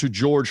go to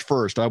George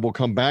first. I will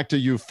come back to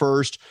you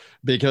first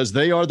because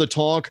they are the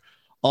talk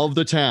of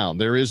the town.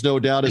 There is no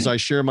doubt as I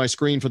share my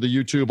screen for the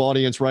YouTube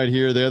audience right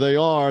here. There they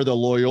are, the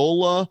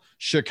Loyola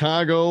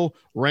Chicago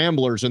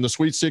Ramblers. And the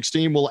Sweet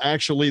 16 will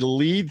actually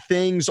lead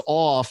things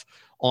off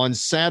on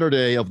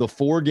Saturday of the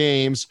 4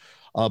 games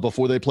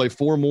before they play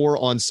 4 more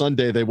on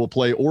Sunday. They will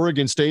play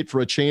Oregon State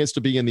for a chance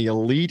to be in the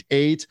Elite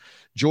 8.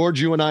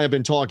 George, you and I have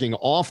been talking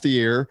off the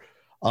air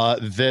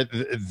that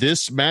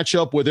this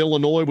matchup with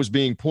Illinois was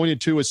being pointed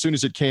to as soon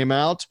as it came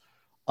out.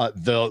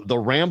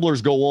 The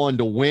Ramblers go on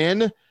to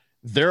win.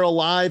 They're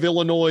alive.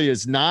 Illinois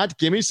is not.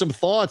 Give me some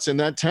thoughts in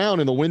that town,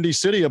 in the Windy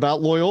City,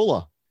 about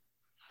Loyola.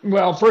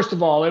 Well, first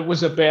of all, it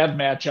was a bad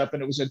matchup,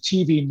 and it was a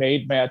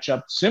TV-made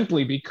matchup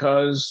simply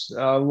because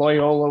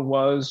Loyola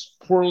was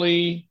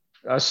poorly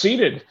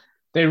seeded.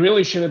 They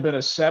really should have been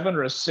a 7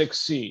 or a 6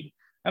 seed.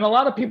 And a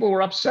lot of people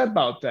were upset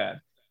about that.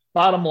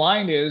 Bottom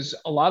line is,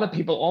 a lot of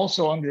people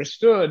also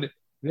understood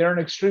they're an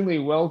extremely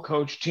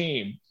well-coached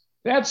team.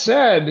 That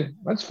said,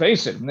 let's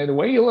face it, the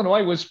way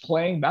Illinois was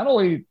playing, not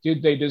only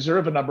did they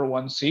deserve a number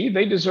 1 seed,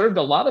 they deserved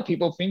a lot of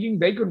people thinking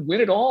they could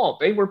win it all.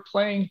 They were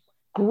playing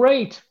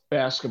great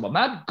basketball,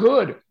 not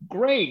good,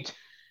 great.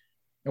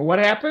 And what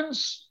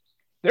happens?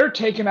 They're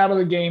taken out of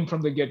the game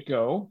from the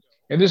get-go.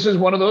 And this is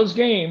one of those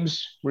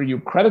games where you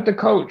credit the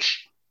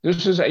coach.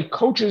 This is a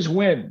coach's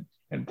win.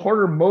 And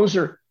Porter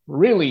Moser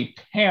really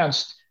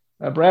pantsed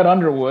Brad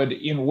Underwood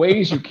in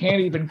ways you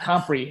can't even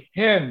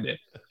comprehend.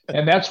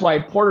 And that's why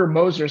Porter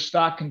Moser's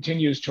stock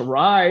continues to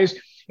rise.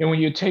 And when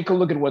you take a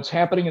look at what's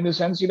happening in this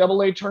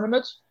NCAA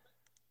tournament,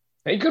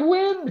 they could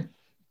win.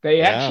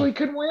 They actually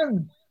could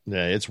win.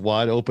 Yeah, it's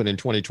wide open in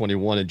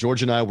 2021. And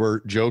George and I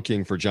were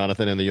joking for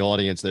Jonathan and the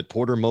audience that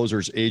Porter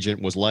Moser's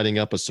agent was lighting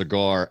up a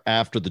cigar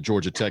after the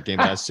Georgia Tech game.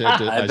 I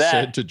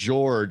said to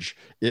George,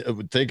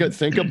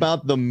 think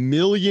about the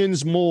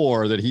millions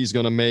more that he's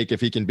going to make if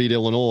he can beat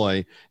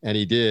Illinois. And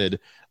he did.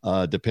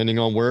 Depending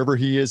on wherever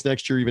he is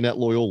next year, even at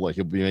Loyola,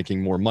 he'll be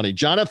making more money.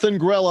 Jonathan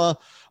Grella,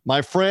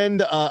 my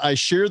friend, I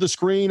share the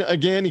screen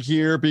again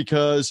here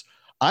because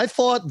I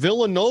thought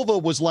Villanova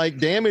was like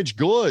damaged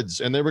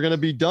goods and they were going to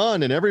be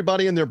done. And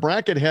everybody in their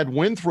bracket had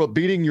Winthrop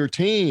beating your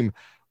team.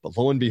 But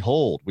lo and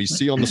behold, we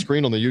see on the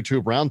screen on the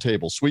YouTube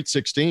roundtable, Sweet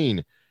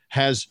 16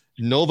 has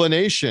Nova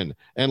Nation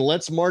and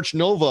Let's March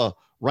Nova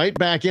right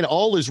back in.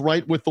 All is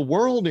right with the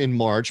world in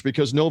March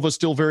because Nova's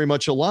still very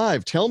much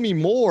alive. Tell me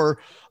more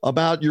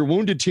about your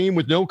wounded team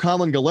with no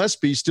Colin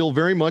Gillespie still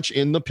very much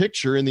in the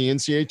picture in the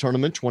NCAA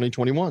tournament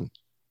 2021.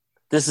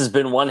 This has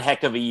been one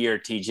heck of a year,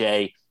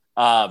 TJ.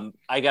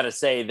 I got to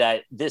say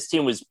that this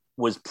team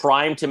was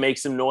primed to make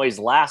some noise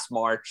last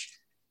March.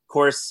 Of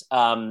course,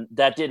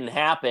 that didn't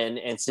happen,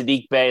 and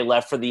Saddiq Bey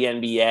left for the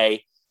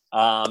NBA.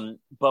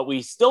 But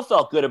we still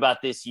felt good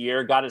about this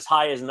year, got as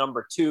high as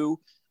number 2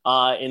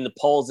 in the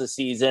polls this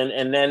season.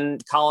 And then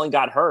Colin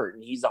got hurt,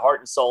 and he's the heart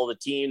and soul of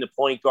the team, the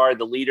point guard,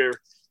 the leader,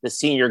 the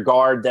senior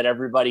guard that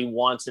everybody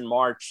wants in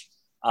March.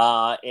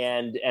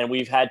 And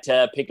we've had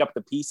to pick up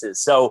the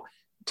pieces. So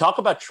talk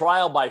about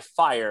trial by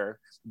fire.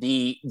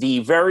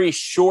 The very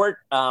short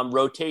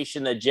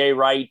rotation that Jay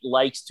Wright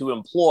likes to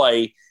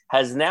employ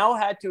has now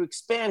had to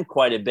expand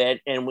quite a bit.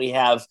 And we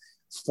have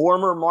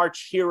former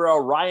March hero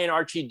Ryan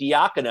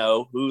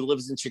Arcidiacono, who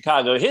lives in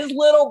Chicago. His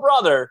little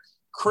brother,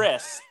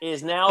 Chris,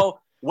 is now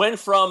went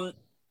from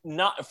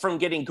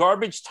getting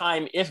garbage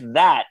time, if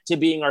that, to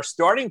being our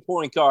starting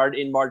point guard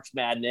in March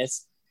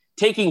Madness,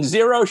 taking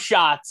 0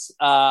 shots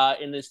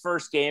in his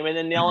first game, and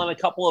then nailing a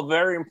couple of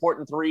very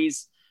important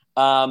threes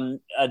in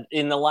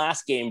the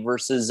last game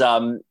versus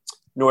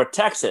North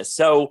Texas.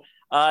 So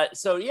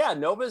yeah,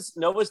 Nova's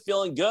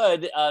feeling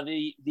good.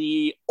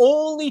 The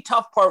only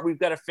tough part we've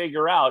got to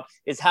figure out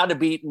is how to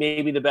beat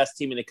maybe the best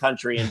team in the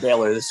country in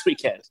Baylor this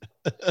weekend.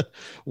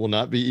 Will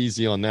not be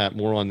easy on that.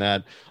 More on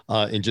that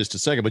in just a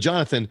second. But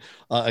Jonathan,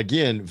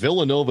 again,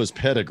 Villanova's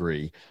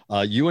pedigree.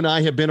 You and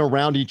I have been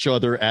around each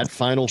other at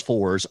Final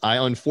Fours. I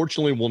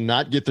unfortunately will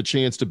not get the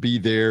chance to be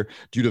there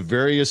due to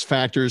various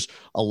factors,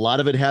 a lot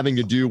of it having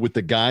to do with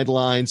the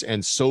guidelines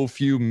and so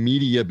few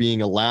media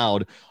being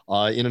allowed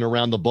in and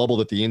around the bubble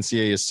that the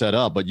NCAA has set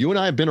up. But you and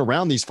I have been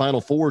around these Final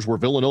Fours where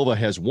Villanova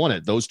has won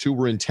it. Those two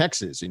were in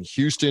Texas, in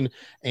Houston,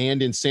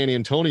 and in San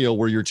Antonio,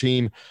 where your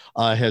team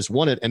has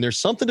won it. And there's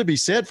something to be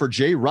said for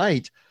Jay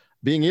Wright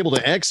being able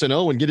to X and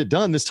O and get it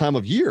done this time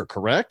of year,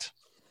 correct?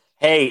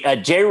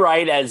 Hey, Jay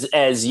Wright,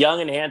 as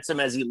young and handsome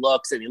as he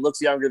looks, and he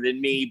looks younger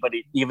than me, but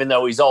even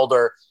though he's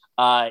older,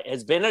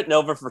 has been at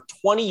Nova for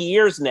 20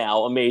 years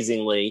now,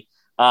 amazingly.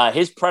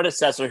 His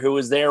predecessor, who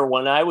was there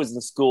when I was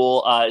in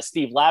school,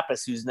 Steve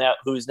Lapis, who's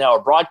now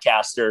a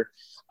broadcaster,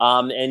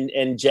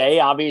 and Jay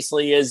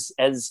obviously has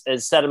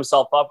set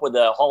himself up with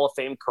a Hall of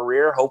Fame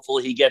career.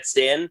 Hopefully he gets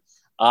in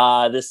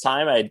this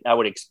time. I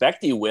would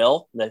expect he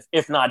will.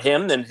 If not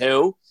him, then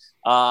who?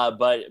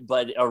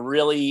 But a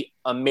really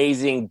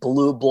amazing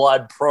blue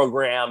blood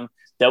program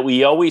that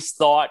we always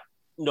thought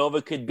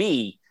Nova could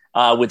be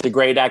with the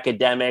great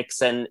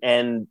academics and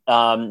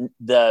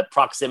the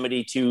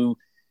proximity to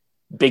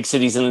big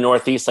cities in the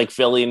Northeast like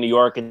Philly and New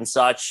York and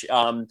such.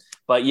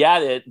 But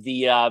yeah,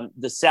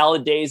 the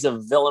salad days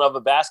of Villanova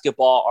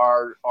basketball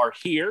are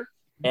here,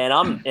 and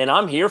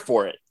I'm here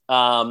for it.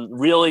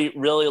 Really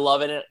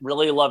loving it.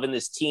 Really loving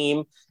this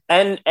team,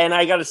 and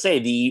I got to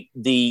say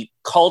the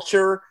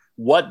culture,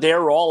 what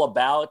they're all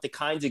about, the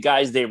kinds of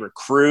guys they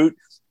recruit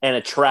and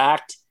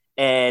attract,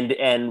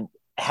 and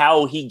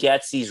how he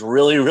gets these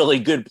really, really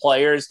good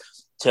players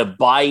to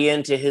buy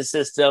into his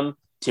system,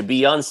 to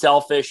be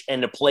unselfish,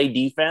 and to play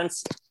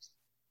defense.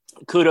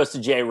 Kudos to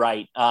Jay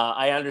Wright.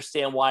 I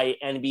understand why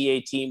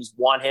NBA teams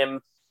want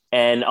him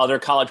and other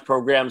college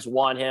programs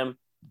want him,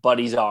 but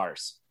he's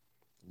ours.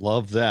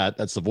 Love that.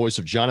 That's the voice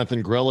of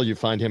Jonathan Grella. You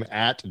find him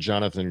at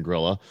Jonathan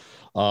Grella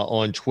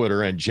on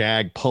Twitter, and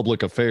Jag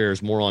Public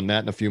Affairs. More on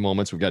that in a few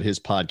moments. We've got his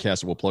podcast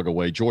that we'll plug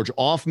away. George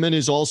Offman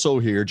is also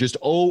here, just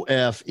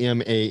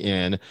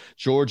Ofman.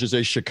 George is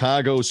a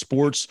Chicago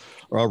sports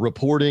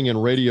reporting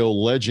and radio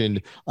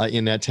legend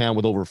in that town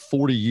with over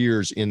 40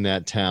 years in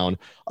that town.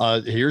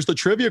 Here's the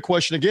trivia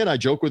question again. I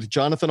joke with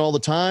Jonathan all the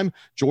time.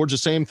 George, the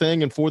same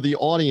thing. And for the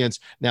audience,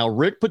 now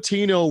Rick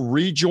Pitino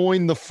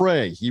rejoined the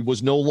fray. He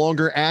was no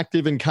longer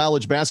active in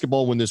college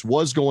basketball when this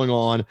was going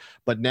on,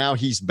 but now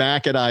he's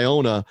back at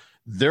Iona.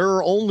 There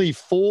are only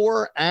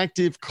 4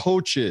 active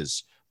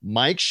coaches: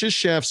 Mike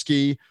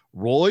Krzyzewski,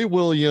 Roy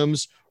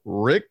Williams,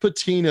 Rick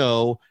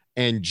Pitino,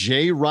 and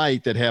Jay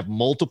Wright that have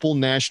multiple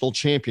national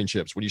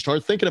championships. When you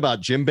start thinking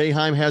about Jim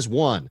Boeheim has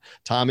 1,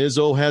 Tom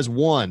Izzo has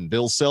 1,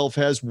 Bill Self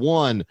has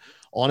 1,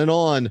 on and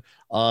on.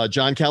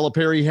 John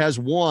Calipari has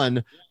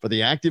 1. For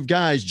the active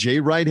guys, Jay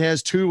Wright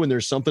has 2, and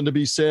there's something to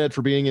be said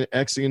for being an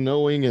X and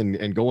knowing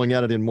and going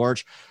at it in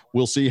March.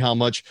 We'll see how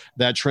much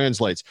that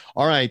translates.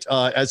 All right,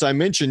 as I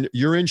mentioned,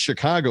 you're in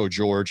Chicago,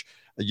 George.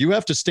 You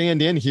have to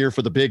stand in here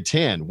for the Big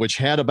Ten, which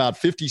had about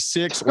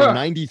 56 or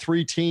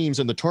 93 teams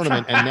in the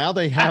tournament, and now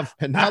they have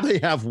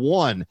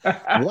 1.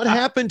 What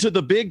happened to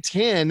the Big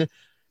Ten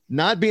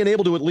not being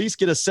able to at least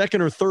get a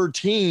second or third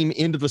team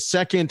into the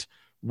second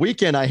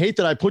weekend? I hate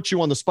that I put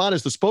you on the spot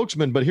as the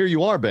spokesman, but here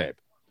you are, babe.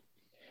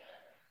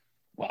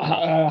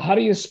 How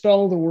do you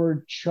spell the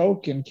word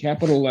choke in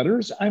capital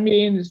letters? I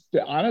mean,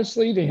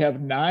 honestly, to have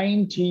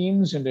 9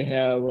 teams and to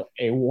have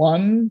a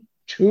 1,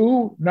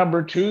 2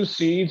 number 2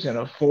 seeds and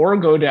a 4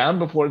 go down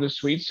before the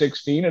Sweet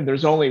 16, and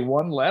there's only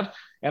 1 left,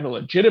 and a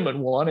legitimate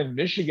one in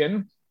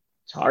Michigan.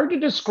 It's hard to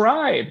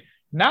describe.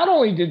 Not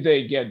only did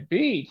they get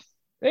beat,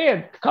 they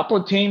had a couple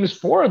of teams,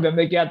 4 of them,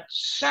 they got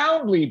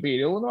soundly beat.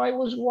 Illinois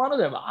was one of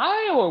them.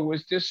 Iowa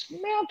was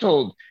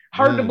dismantled.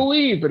 Hard to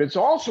believe, but it's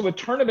also a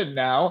tournament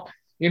now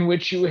in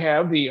which you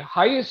have the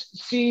highest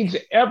seeds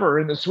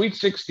ever in the Sweet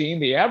 16.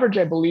 The average,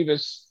 I believe,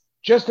 is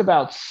just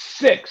about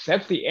 6.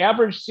 That's the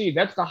average seed.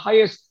 That's the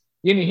highest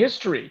in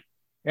history.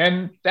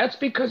 And that's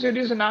because it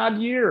is an odd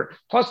year.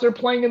 Plus, they're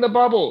playing in the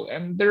bubble,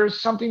 and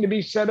there's something to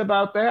be said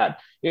about that.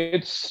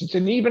 It's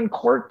an even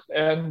court,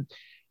 and,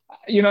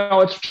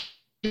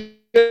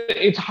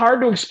 it's hard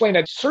to explain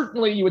that.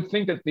 Certainly, you would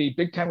think that the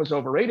Big Ten was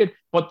overrated,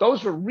 but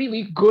those were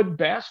really good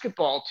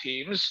basketball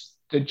teams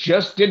that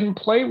just didn't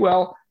play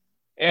well.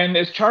 And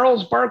as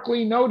Charles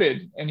Barkley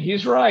noted, and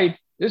he's right,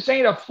 this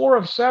ain't a 4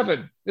 of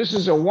 7. This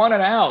is a 1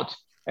 and out.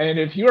 And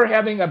if you're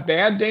having a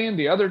bad day and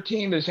the other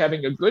team is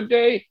having a good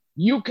day,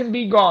 you can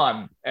be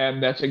gone.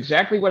 And that's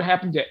exactly what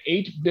happened to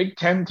 8 Big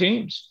Ten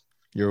teams.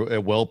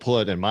 You're well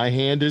put. And my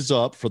hand is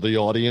up for the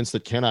audience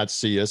that cannot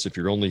see us. If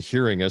you're only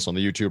hearing us on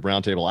the YouTube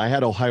Roundtable, I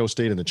had Ohio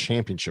State in the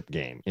championship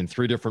game in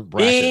 3 different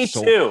brackets.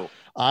 Me too. So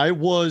I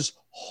was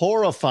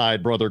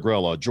horrified, Brother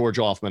Grella, George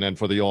Hoffman, and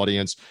for the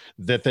audience,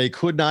 that they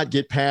could not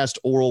get past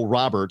Oral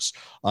Roberts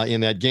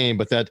in that game.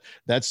 But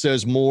that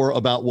says more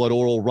about what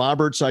Oral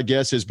Roberts, I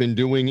guess, has been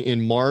doing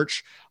in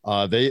March.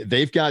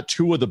 They've got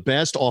 2 of the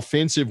best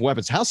offensive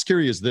weapons. How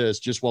scary is this?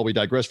 Just while we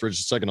digress for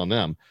just a second on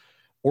them.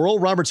 Oral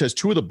Roberts has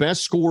 2 of the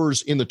best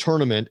scorers in the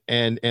tournament,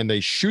 and they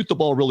shoot the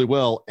ball really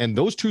well. And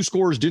those 2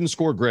 scorers didn't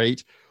score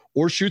great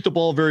or shoot the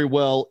ball very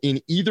well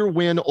in either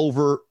win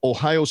over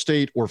Ohio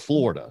State or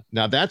Florida.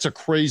 Now, that's a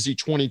crazy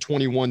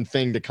 2021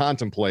 thing to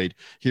contemplate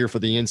here for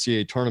the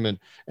NCAA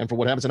tournament and for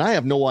what happens. And I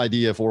have no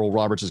idea if Oral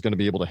Roberts is going to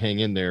be able to hang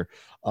in there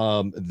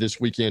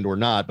this weekend or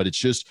not, but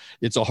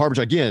it's a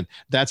harbinger. Again,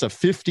 that's a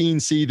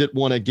 15 seed that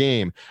won a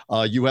game.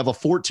 You have a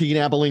 14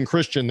 Abilene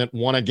Christian that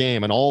won a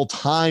game, an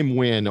all-time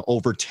win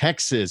over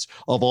Texas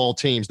of all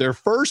teams. Their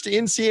first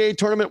NCAA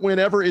tournament win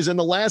ever is in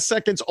the last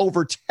seconds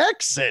over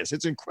Texas.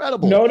 It's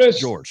incredible.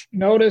 George.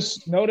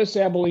 Notice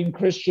Abilene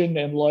Christian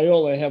and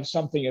Loyola have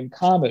something in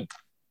common.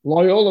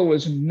 Loyola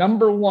was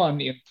number 1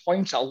 in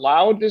points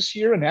allowed this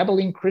year, and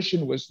Abilene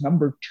Christian was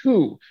number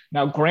 2.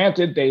 Now,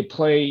 granted, they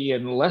play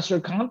in lesser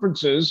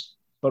conferences,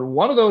 but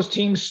one of those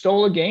teams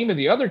stole a game, and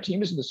the other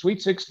team is in the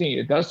Sweet 16.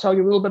 It does tell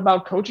you a little bit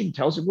about coaching,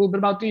 tells you a little bit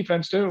about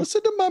defense, too.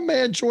 Listen to my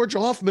man, George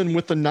Hoffman,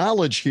 with the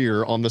knowledge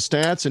here on the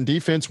stats and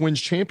defense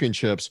wins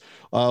championships.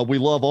 We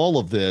love all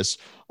of this.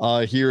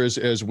 Here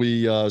as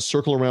we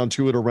circle around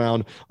to it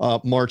around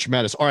March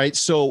Madness. All right,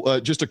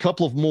 so just a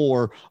couple of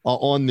more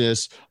on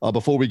this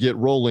before we get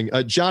rolling.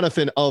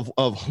 Jonathan, of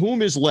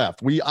whom is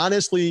left? We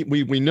honestly,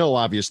 we know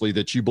obviously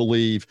that you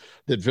believe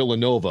that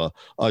Villanova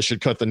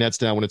should cut the nets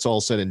down when it's all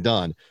said and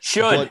done.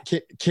 Should. But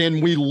can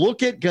we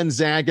look at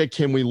Gonzaga?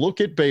 Can we look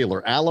at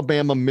Baylor,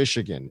 Alabama,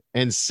 Michigan,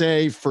 and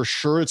say for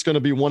sure it's going to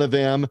be one of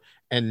them?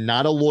 And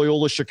not a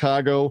Loyola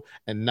Chicago,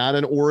 and not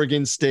an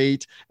Oregon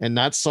State, and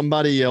not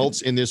somebody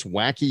else in this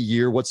wacky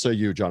year? What say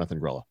you, Jonathan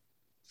Grella?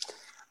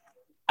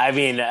 I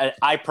mean,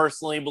 I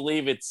personally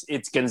believe it's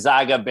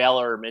Gonzaga,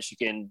 Baylor, or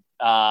Michigan.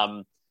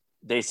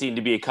 They seem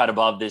to be a cut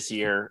above this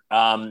year.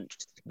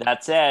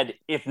 That said,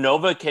 if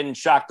Nova can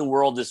shock the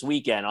world this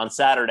weekend on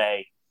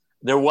Saturday,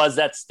 there was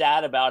that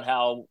stat about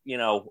how,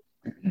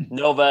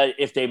 Nova,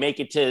 if they make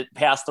it to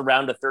past the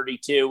round of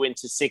 32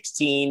 into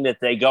 16, that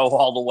they go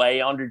all the way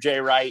under Jay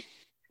Wright.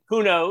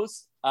 Who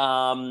knows?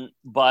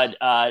 But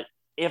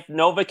if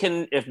Nova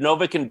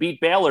can beat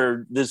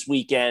Baylor this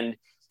weekend,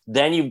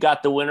 then you've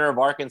got the winner of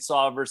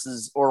Arkansas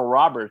versus Oral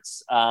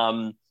Roberts,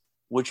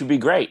 which would be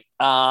great.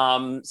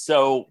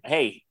 So,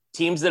 hey,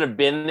 teams that have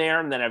been there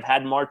and that have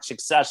had March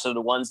success are the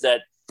ones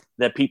that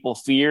people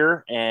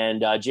fear.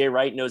 And Jay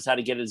Wright knows how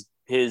to get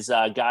his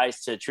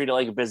guys to treat it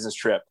like a business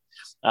trip.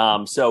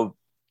 So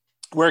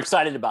we're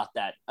excited about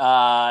that.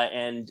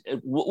 And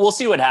we'll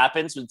see what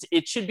happens.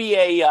 It should be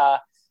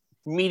a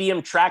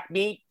medium track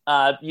meet.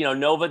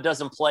 Nova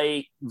doesn't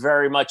play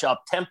very much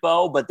up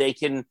tempo, but they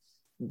can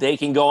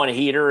go on a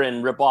heater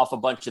and rip off a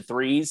bunch of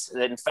threes.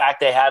 In fact,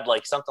 they had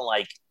something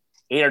like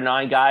 8 or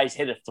 9 guys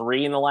hit a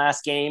 3 in the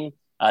last game,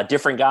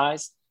 different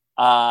guys.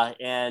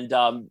 And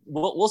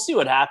we'll see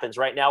what happens.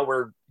 Right now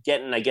we're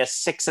getting, I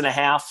guess,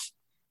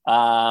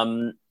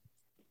 6.5.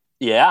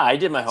 Yeah, I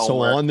did my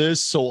homework.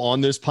 So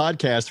on this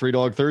podcast, 3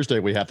 Dog Thursday,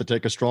 we have to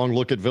take a strong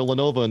look at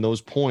Villanova and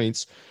those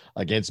points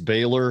against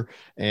Baylor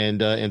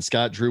and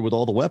Scott Drew with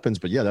all the weapons.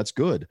 But yeah, that's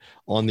good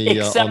on the.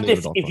 Except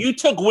if you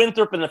took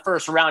Winthrop in the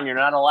first round, you're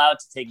not allowed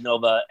to take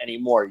Nova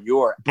anymore.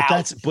 You're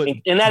out.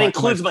 And that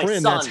includes my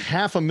son. That's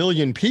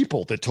 500,000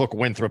 people that took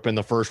Winthrop in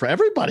the first round.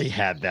 Everybody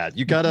had that.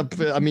 You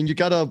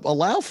gotta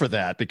allow for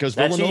that because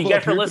that's Villanova what you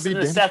get for listening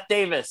to Seth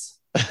Davis.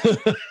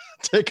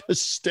 Take a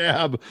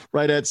stab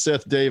right at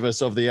Seth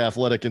Davis of The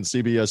Athletic and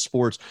CBS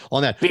Sports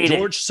on that.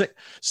 George,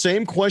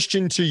 same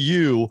question to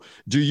you.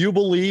 Do you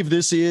believe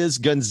this is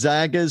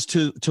Gonzaga's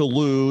to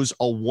lose,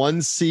 a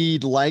 1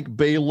 seed like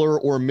Baylor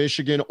or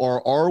Michigan,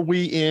 or are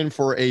we in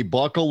for a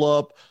buckle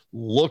up,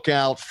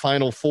 lookout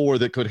Final Four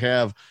that could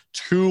have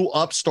two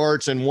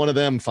upstarts and one of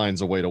them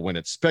finds a way to win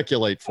it?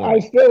 Speculate for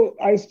me.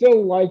 I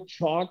still like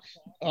chalk.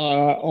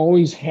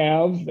 Always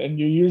have, and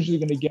you're usually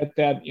going to get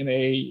that in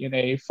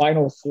a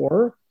Final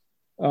Four.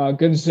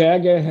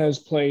 Gonzaga has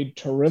played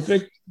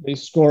terrific. They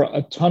score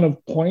a ton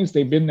of points.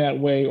 They've been that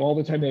way all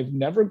the time. They've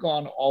never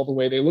gone all the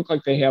way. They look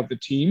like they have the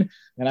team.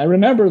 And I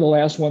remember the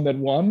last one that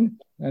won.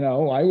 How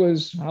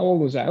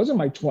old was I? I was in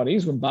my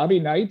 20s when Bobby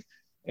Knight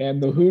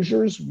and the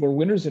Hoosiers were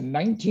winners in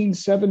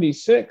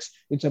 1976.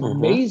 It's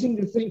amazing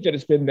to think that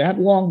it's been that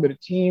long that a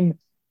team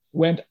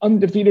went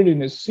undefeated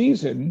in a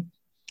season.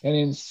 And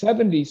in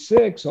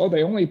 76,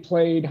 they only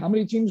played, how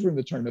many teams were in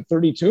the tournament?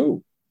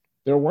 32.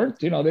 There weren't,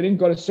 they didn't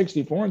go to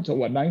 64 until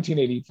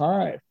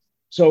 1985.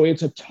 So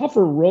it's a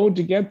tougher road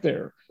to get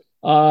there.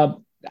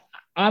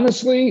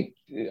 Honestly,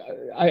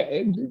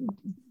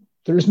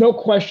 there's no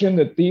question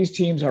that these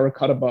teams are a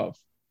cut above.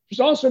 There's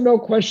also no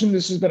question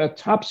this has been a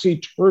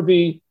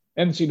topsy-turvy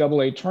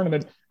NCAA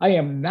tournament. I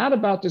am not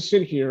about to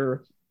sit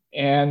here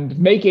and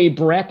make a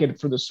bracket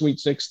for the Sweet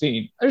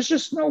 16. There's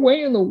just no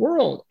way in the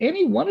world.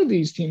 Any one of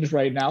these teams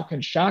right now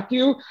can shock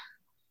you.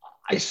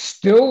 I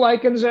still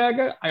like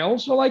Gonzaga. I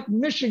also like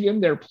Michigan.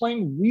 They're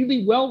playing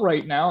really well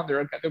right now.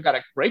 They've got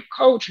a great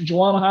coach,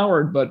 Juwan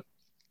Howard, but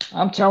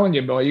I'm telling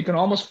you, Bill, you can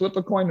almost flip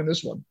a coin in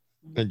this one.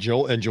 And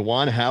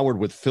Juwan Howard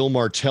with Phil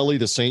Martelli,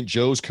 the St.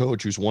 Joe's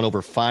coach, who's won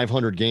over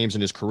 500 games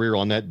in his career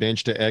on that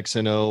bench to X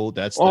and O.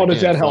 Does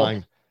that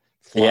help?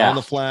 Flying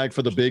the flag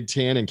for the Big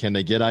Ten, and can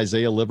they get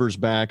Isaiah Livers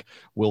back?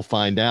 We'll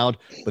find out.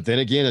 But then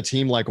again, a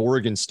team like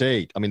Oregon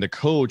State, the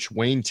coach,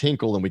 Wayne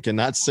Tinkle, and we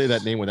cannot say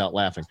that name without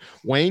laughing.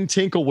 Wayne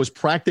Tinkle was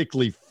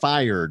practically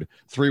fired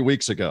 3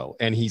 weeks ago,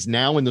 and he's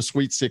now in the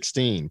Sweet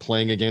 16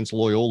 playing against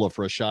Loyola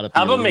for a shot at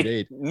the Elite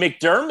Eight.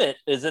 McDermott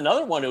is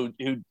another one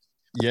who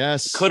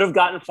yes, could have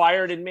gotten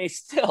fired and may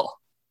still.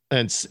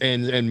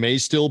 And may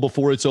still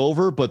before it's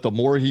over, but the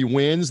more he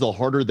wins, the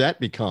harder that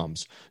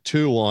becomes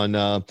too on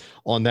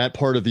that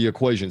part of the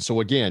equation. So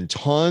again,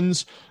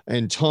 tons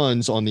and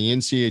tons on the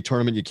NCAA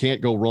tournament. You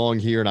can't go wrong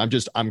here.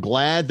 And I'm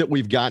glad that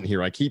we've gotten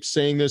here. I keep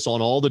saying this on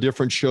all the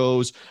different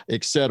shows,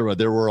 etc.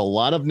 There were a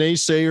lot of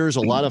naysayers, a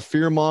lot of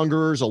fear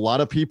mongers, a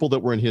lot of people that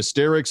were in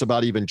hysterics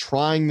about even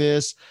trying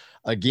this.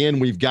 Again,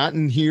 we've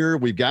gotten here.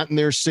 We've gotten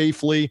there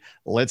safely.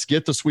 Let's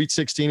get the Sweet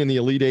 16 and the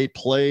Elite Eight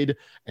played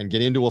and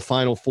get into a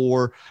Final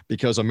Four,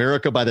 because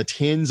America by the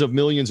tens of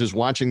millions is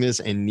watching this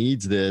and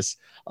needs this.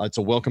 It's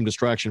a welcome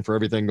distraction for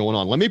everything going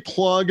on. Let me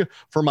plug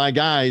for my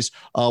guys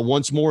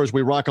once more as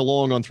we rock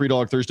along on Three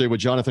Dog Thursday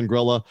with Jonathan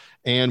Grella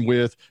and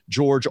with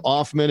George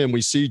Offman. And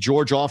we see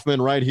George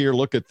Offman right here.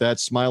 Look at that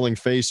smiling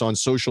face on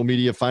social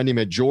media. Find him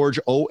at George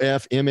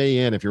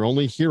Offman. If you're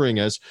only hearing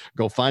us,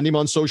 go find him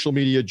on social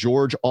media,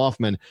 George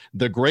Offman.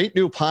 The great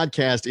new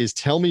podcast is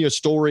Tell Me a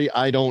Story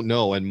I Don't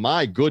Know. And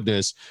my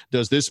goodness,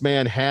 does this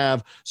man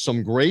have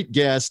some great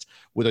guests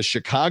with a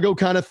Chicago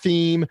kind of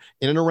theme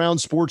in and around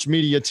sports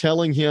media,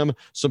 telling him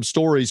some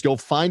stories. Go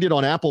find it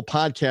on Apple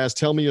Podcasts.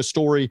 Tell Me a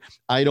Story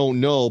I Don't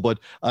Know. But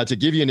to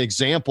give you an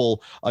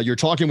example, you're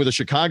talking with a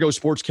Chicago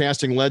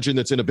sportscasting legend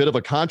that's in a bit of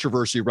a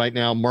controversy right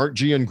now, Mark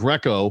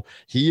Giangreco.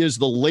 He is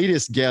the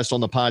latest guest on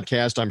the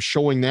podcast. I'm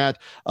showing that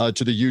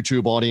to the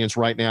YouTube audience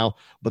right now.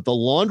 But the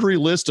laundry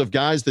list of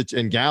guys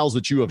and gals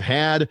that you have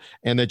had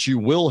and that you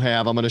will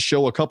have, I'm going to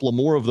show a couple of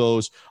more of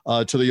those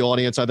to the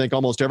audience. I think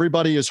almost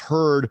everybody has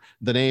heard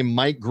the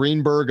name Mike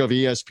Greenberg of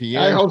ESPN.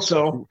 I hope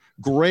so.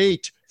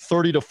 Great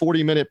 30 to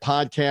 40 minute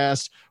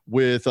podcast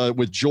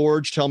with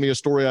George. Tell Me a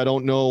Story I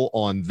Don't Know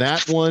on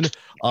that one.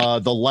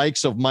 The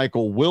likes of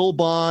Michael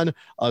Wilbon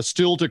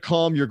still to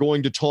come. You're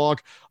going to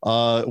talk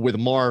with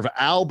Marv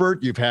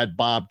Albert. You've had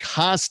Bob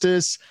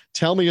Costas.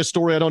 Tell Me a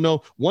Story I Don't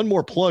Know. One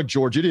more plug,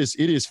 George. It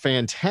is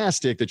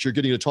fantastic that you're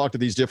getting to talk to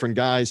these different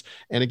guys.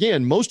 And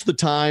again, most of the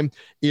time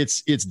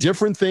it's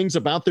different things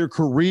about their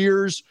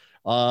careers,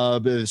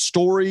 the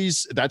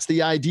stories. That's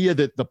the idea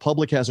that the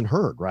public hasn't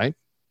heard, right?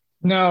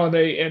 No, and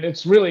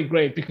it's really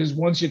great because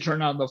once you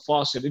turn on the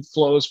faucet, it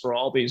flows for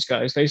all these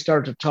guys. They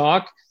start to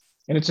talk,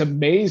 and it's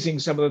amazing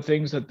some of the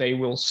things that they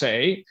will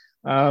say.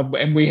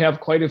 And we have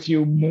quite a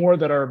few more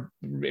that are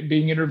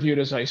being interviewed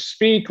as I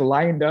speak,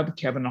 lined up.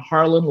 Kevin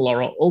Harlan,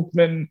 Laura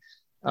Oakman,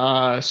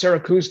 Sarah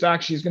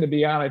Kustok. She's going to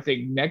be on, I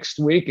think, next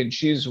week, and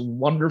she's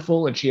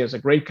wonderful, and she has a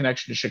great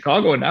connection to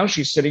Chicago. And now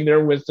she's sitting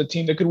there with the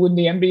team that could win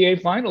the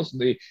NBA Finals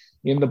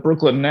in the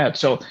Brooklyn Nets.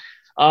 So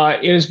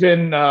it has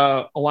been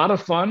a lot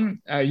of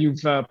fun.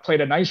 You've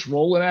played a nice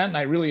role in that, and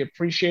I really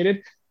appreciate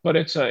it. But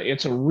it's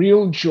a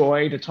real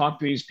joy to talk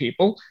to these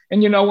people.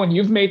 And, when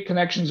you've made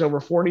connections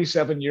over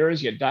 47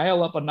 years, you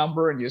dial up a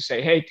number and you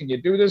say, hey, can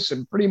you do this?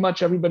 And pretty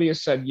much everybody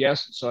has said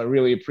yes. So I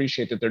really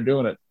appreciate that they're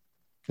doing it.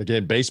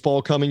 Again,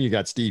 baseball coming. You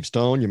got Steve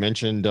Stone. You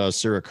mentioned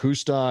Sarah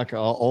Kustok,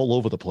 all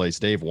over the place.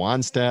 Dave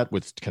Wanstadt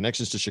with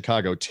connections to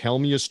Chicago. Tell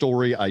me a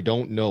story I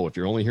don't know. If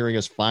you're only hearing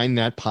us, find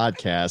that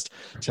podcast.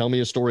 Tell me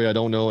a story I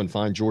don't know and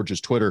find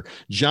George's Twitter.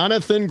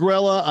 Jonathan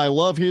Grella, I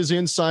love his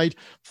insight.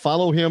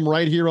 Follow him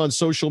right here on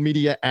social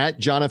media at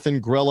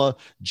Jonathan Grella.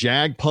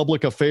 Jag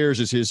Public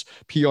Affairs is his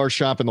PR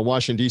shop in the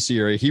Washington, D.C.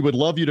 area. He would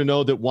love you to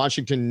know that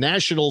Washington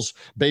Nationals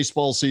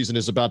baseball season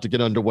is about to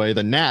get underway.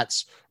 The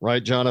Nats,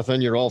 right,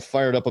 Jonathan? You're all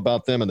fired up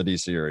about them in the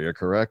DC area,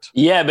 correct?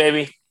 Yeah,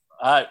 baby.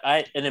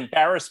 An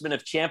embarrassment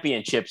of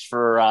championships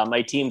for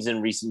my teams in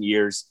recent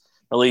years,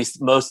 at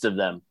least most of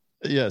them.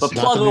 Yes. But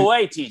plug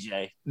away,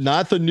 TJ.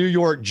 Not the New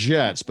York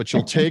Jets, but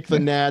you'll take the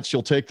Nats,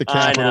 you'll take the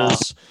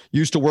Capitals.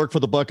 Used to work for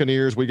the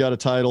Buccaneers. We got a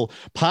title.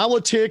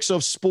 Politics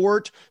of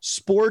Sport.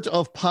 Sport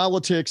of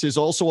Politics is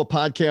also a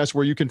podcast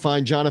where you can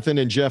find Jonathan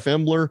and Jeff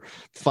Embler.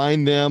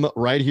 Find them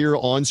right here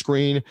on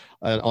screen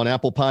on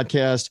Apple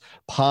Podcast.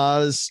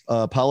 Pause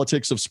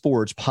Politics of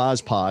Sports,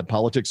 Pause Pod,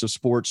 Politics of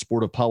Sports,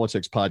 Sport of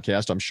Politics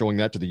podcast. I'm showing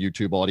that to the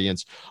YouTube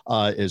audience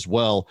as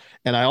well.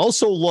 And I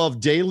also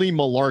love Daily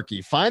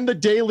Malarkey. Find the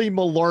Daily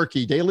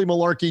Malarkey,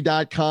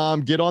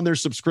 dailymalarkey.com. Get on their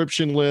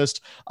subscription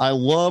list. I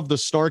love the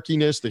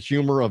snarkiness, the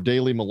humor of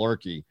Daily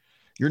Malarkey.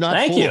 You're not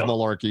of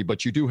malarkey,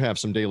 but you do have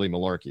some daily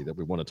malarkey that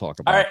we want to talk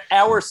about. All right,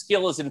 our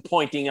skill is in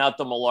pointing out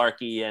the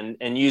malarkey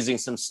and using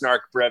some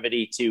snark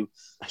brevity to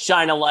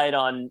shine a light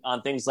on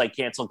things like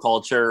cancel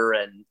culture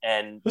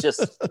and just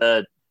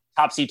the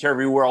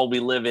topsy-turvy world we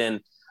live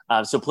in.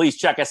 So please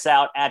check us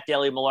out at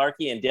Daily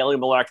Malarkey and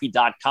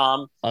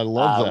dailymalarkey.com. I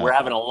love that. We're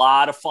having a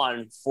lot of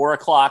fun.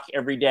 4:00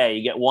 every day.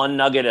 You get one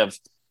nugget of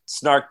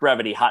snark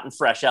brevity, hot and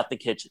fresh out the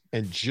kitchen.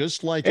 And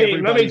just like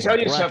let me tell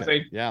you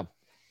something. Yeah.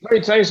 Let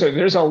me tell you something.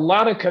 There's a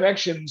lot of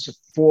connections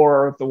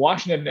for the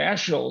Washington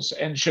Nationals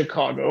and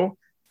Chicago.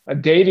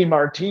 Davey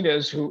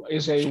Martinez, who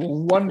is a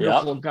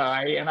wonderful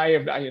guy, and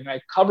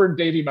I covered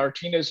Davey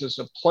Martinez as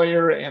a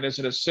player and as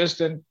an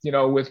assistant,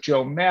 with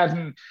Joe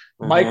Madden.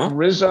 Mike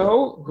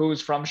Rizzo,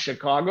 who's from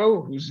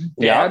Chicago, whose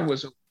dad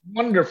was a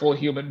wonderful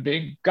human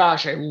being.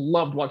 Gosh, I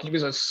loved watching. He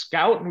was a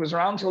scout and was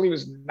around until he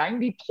was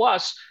 90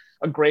 plus.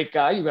 A great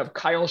guy. You have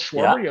Kyle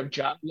Schwarber. You have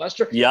John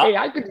Lester. Hey,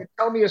 I could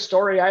tell me a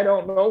story I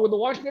don't know with the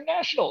Washington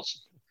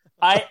Nationals.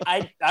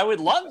 I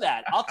would love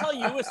that. I'll tell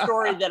you a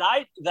story that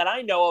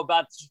I know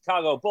about the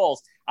Chicago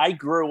Bulls. I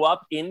grew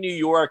up in New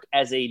York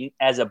as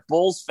a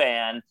Bulls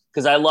fan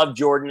because I loved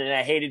Jordan and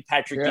I hated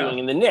Patrick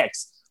Ewing and the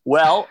Knicks.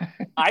 Well,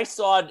 I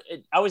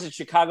was in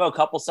Chicago a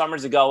couple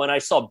summers ago and I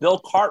saw Bill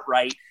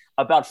Cartwright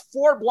about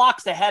 4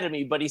 blocks ahead of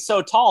me, but he's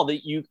so tall that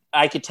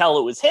I could tell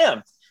it was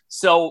him.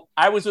 So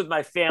I was with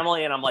my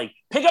family and I'm like,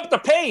 pick up the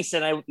pace.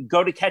 And I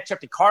go to catch up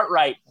to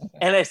Cartwright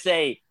and I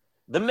say,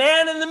 the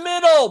man in the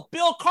middle,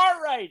 Bill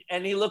Cartwright.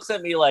 And he looks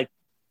at me like,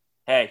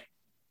 hey.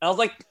 And I was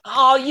like,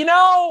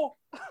 oh,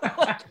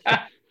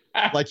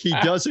 like he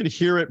doesn't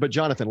hear it, but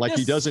Jonathan, like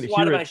he doesn't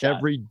hear it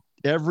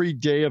every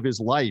day of his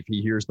life.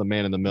 He hears the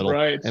man in the middle.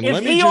 Right. And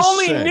if he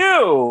only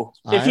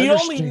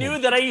knew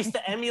that I used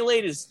to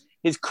emulate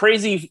his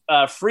crazy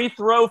free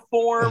throw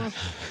form.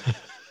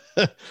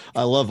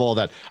 I love all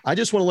that. I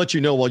just want to let you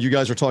know, while you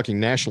guys are talking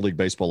National League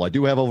Baseball, I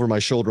do have over my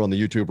shoulder on the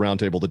YouTube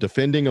roundtable, the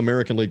defending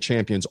American League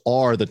champions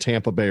are the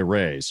Tampa Bay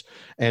Rays.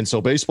 And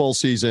so baseball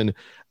season,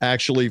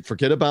 actually,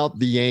 forget about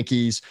the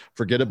Yankees,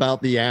 forget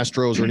about the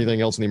Astros or anything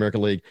else in the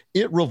American League.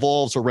 It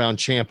revolves around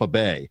Tampa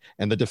Bay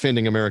and the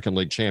defending American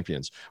League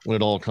champions when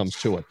it all comes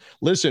to it.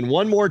 Listen,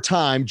 one more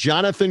time,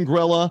 Jonathan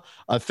Grella,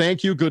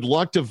 thank you. Good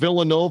luck to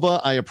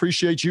Villanova. I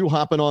appreciate you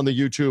hopping on the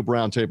YouTube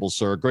roundtable,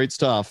 sir. Great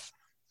stuff.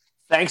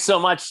 Thanks so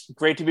much.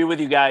 Great to be with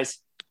you guys.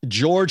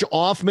 George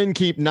Offman,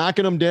 keep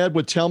knocking them dead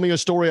with Tell Me a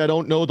Story I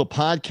Don't Know, the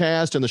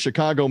podcast and the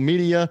Chicago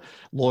media.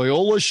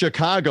 Loyola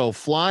Chicago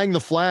flying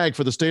the flag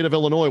for the state of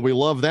Illinois. We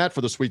love that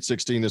for the Sweet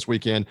 16 this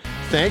weekend.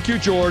 Thank you,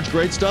 George.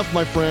 Great stuff,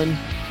 my friend.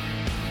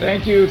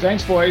 Thank you.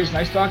 Thanks, boys.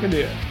 Nice talking to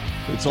you.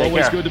 It's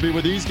always good to be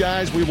with these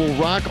guys. We will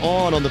rock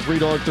on the 3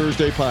 Dog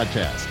Thursday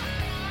podcast.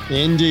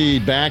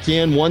 Indeed. Back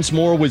in once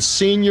more with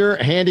senior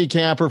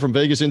handicapper from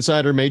Vegas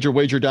Insider,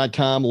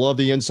 MajorWager.com. Love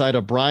the insight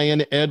of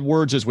Brian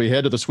Edwards as we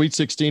head to the Sweet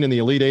 16 and the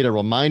Elite Eight. A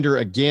reminder,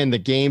 again, the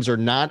games are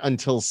not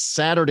until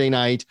Saturday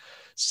night,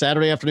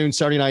 Saturday afternoon,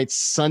 Saturday night,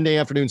 Sunday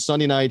afternoon,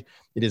 Sunday night.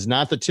 It is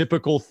not the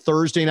typical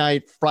Thursday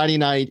night, Friday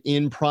night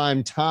in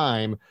prime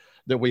time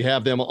that we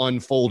have them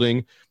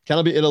unfolding.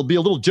 It'll be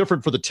a little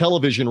different for the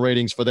television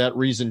ratings for that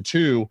reason,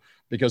 too,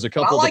 because a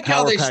couple of the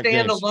power pack games. I like how they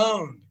stand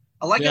alone.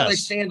 I like how they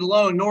stand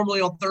alone.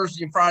 Normally on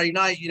Thursday and Friday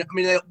night,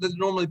 they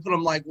normally put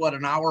them like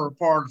an hour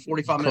apart,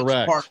 45 minutes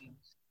apart.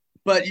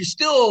 But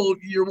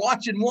you're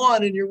watching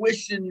one and you're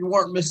wishing you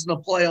weren't missing a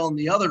play on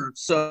the other.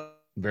 So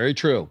very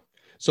true.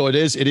 So it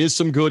is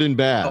some good and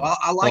bad. So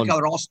I like how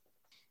they're all.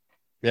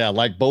 Yeah, I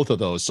like both of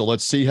those. So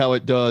let's see how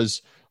it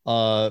does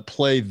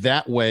play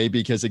that way,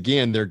 because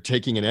again, they're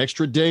taking an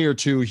extra day or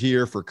two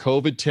here for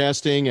COVID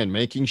testing and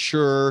making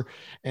sure.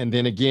 And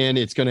then again,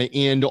 it's going to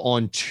end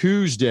on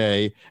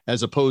Tuesday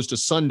as opposed to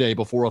Sunday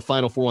before a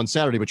Final Four on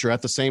Saturday, but you're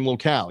at the same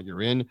locale.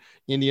 You're in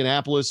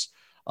Indianapolis.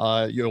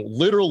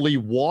 literally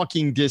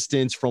walking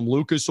distance from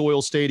Lucas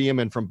Oil Stadium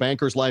and from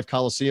Bankers Life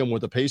Coliseum where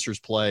the Pacers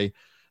play,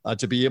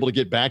 to be able to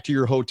get back to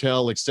your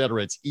hotel, et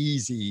cetera. It's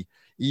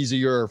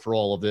easier for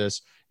all of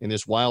this in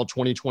this wild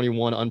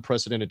 2021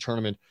 unprecedented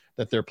tournament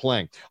that they're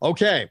playing.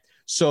 Okay,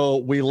 so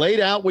we laid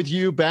out with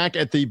you back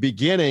at the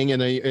beginning in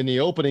the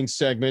opening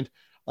segment,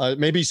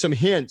 maybe some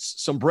hints,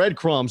 some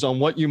breadcrumbs on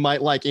what you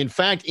might like. In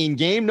fact, in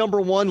game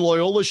number 1,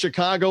 Loyola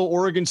Chicago,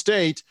 Oregon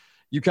State,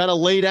 you kind of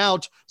laid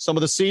out some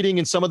of the seeding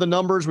and some of the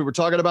numbers. We were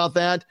talking about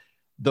that.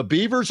 The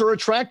Beavers are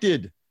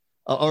attracted,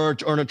 are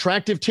an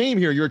attractive team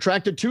here. You're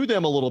attracted to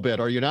them a little bit,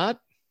 are you not?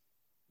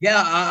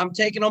 Yeah, I'm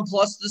taking them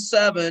plus the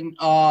 7.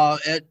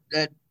 At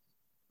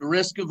the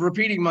risk of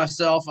repeating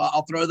myself,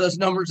 I'll throw those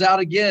numbers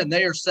out again.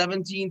 They are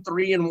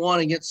 17-3-1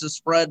 against the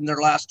spread in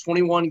their last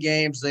 21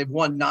 games. They've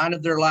won 9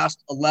 of their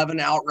last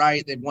 11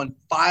 outright. They've won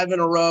 5 in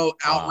a row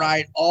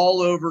outright,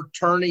 all over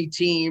tourney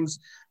teams.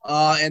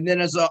 And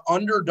then as an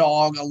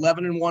underdog,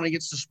 11-1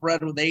 against the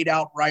spread with 8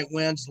 outright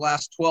wins,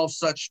 last 12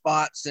 such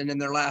spots. And in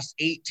their last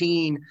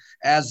 18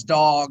 as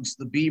dogs,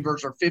 the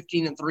Beavers are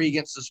 15-3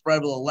 against the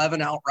spread with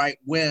 11 outright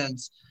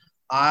wins.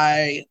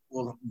 I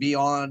will be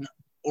on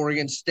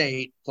Oregon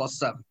State plus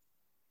 7.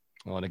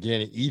 Well, and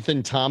again,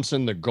 Ethan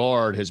Thompson, the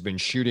guard, has been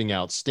shooting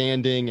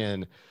outstanding.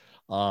 And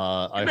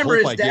I remember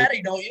his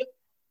daddy, don't you?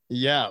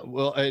 Yeah.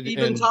 Well,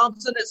 Ethan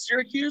Thompson at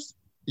Syracuse?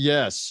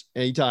 Yes.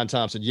 Ethan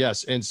Thompson.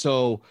 Yes. And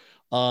so,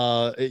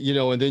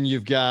 and then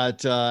you've got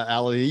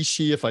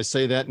Alaishi, if I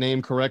say that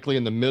name correctly,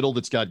 in the middle,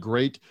 that's got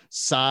great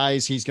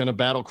size. He's going to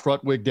battle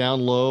Krutwig down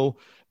low.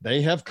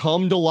 They have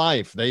come to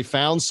life. They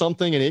found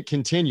something, and it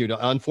continued.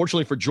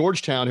 Unfortunately for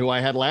Georgetown, who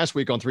I had last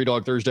week on Three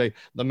Dog Thursday,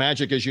 the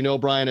magic, as you know,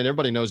 Brian, and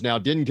everybody knows now,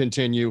 didn't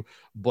continue.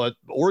 But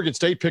Oregon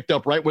State picked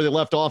up right where they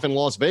left off in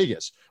Las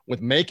Vegas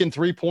with making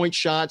three-point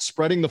shots,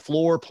 spreading the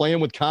floor, playing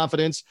with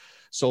confidence.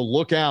 So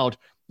look out.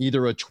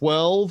 Either a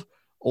 12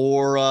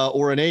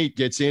 or an 8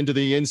 gets into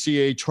the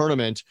NCAA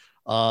tournament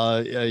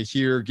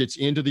here, gets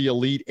into the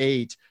Elite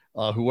 8,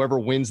 whoever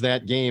wins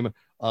that game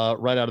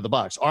right out of the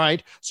box. All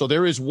right, so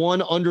there is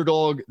one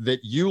underdog that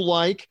you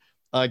like.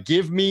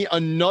 Give me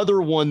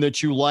another one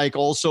that you like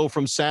also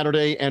from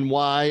Saturday, and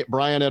why,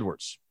 Brian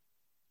Edwards.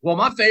 Well,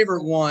 my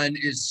favorite one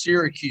is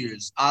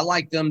Syracuse. I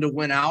like them to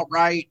win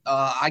outright.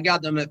 I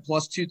got them at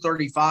plus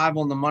 235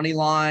 on the money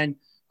line.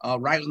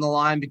 Right when the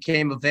line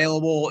became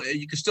available,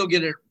 you could still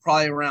get it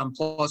probably around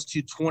plus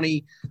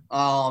 220.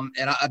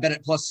 And I bet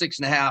it plus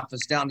 6.5.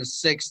 It's down to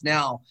 6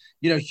 now.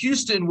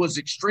 Houston was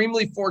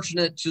extremely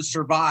fortunate to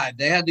survive.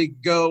 They had to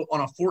go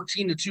on a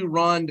 14-2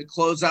 run to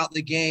close out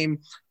the game,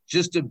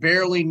 just to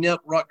barely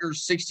nip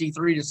Rutgers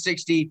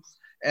 63-60,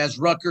 as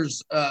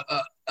Rutgers'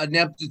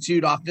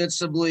 ineptitude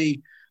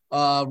offensively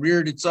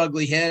reared its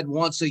ugly head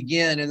once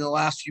again in the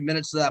last few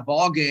minutes of that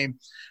ball game.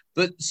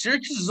 But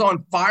Syracuse is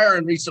on fire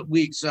in recent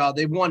weeks.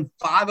 They've won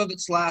 5 of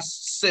its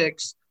last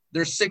 6.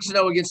 They're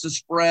 6-0 against the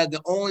spread. The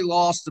only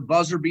loss, the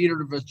buzzer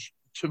beater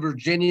to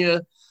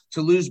Virginia,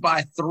 to lose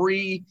by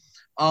 3.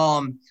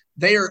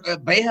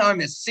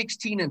 Boeheim is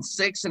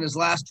 16-6 in his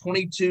last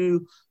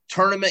 22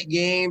 tournament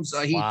games.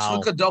 He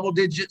took a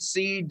double-digit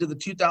seed to the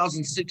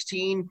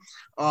 2016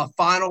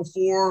 Final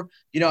Four.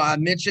 I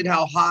mentioned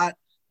how hot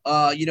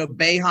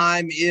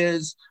Boeheim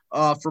is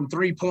from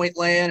three-point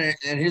land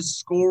and his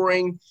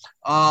scoring.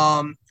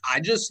 I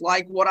just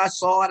like what I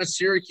saw out of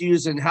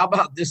Syracuse. And how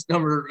about this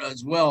number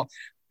as well?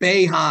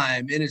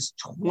 Boeheim in his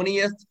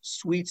 20th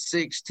Sweet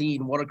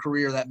 16. What a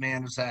career that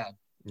man has had.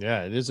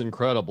 Yeah, it is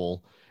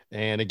incredible.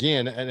 And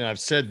again, and I've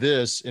said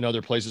this in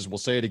other places, we'll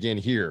say it again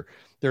here.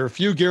 There are a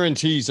few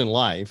guarantees in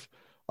life,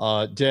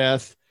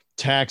 death,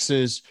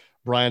 taxes,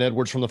 Brian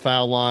Edwards from the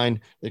foul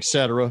line,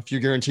 etc. A few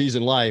guarantees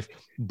in life,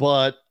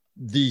 but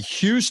the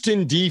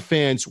Houston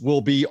defense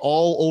will be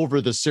all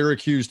over the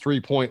Syracuse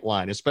three-point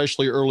line,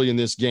 especially early in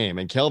this game.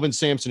 And Kelvin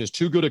Sampson is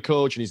too good a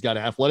coach, and he's got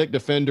athletic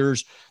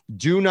defenders.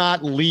 Do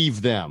not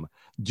leave them.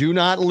 Do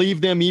not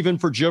leave them even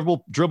for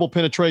dribble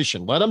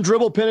penetration. Let them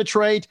dribble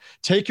penetrate.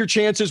 Take your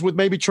chances with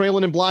maybe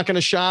trailing and blocking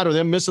a shot or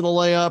them missing a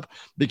layup,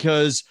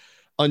 because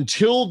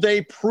until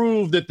they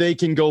prove that they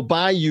can go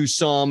by you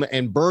some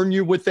and burn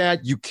you with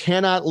that, you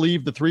cannot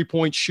leave the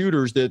three-point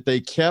shooters that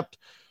they kept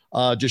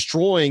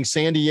destroying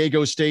San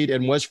Diego State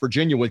and West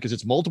Virginia with, because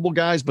it's multiple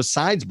guys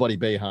besides Buddy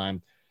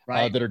Boeheim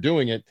that are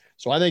doing it.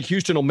 So I think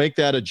Houston will make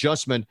that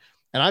adjustment.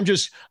 And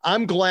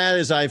I'm glad,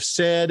 as I've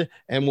said,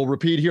 and we'll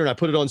repeat here, and I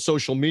put it on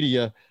social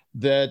media,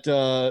 that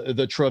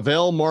the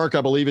Travell Mark,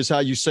 I believe is how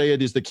you say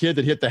it, is the kid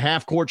that hit the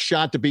half-court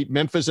shot to beat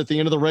Memphis at the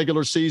end of the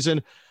regular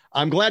season.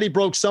 I'm glad he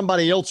broke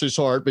somebody else's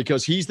heart,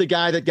 because he's the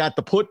guy that got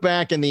the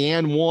putback and the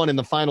and one in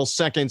the final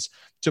seconds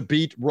to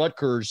beat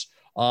Rutgers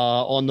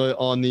on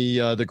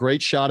the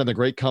great shot and the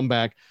great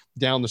comeback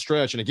down the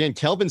stretch. And again,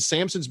 Kelvin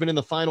Sampson's been in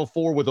the Final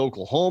Four with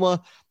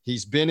Oklahoma.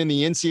 He's been in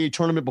the NCAA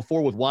tournament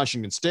before with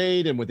Washington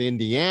State and with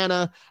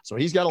Indiana. So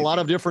he's got a lot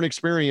of different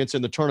experience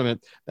in the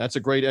tournament. That's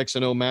a great X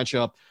and O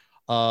matchup.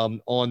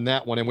 on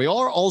that one. And we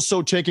are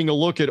also taking a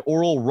look at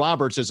Oral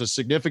Roberts as a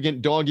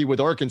significant doggy with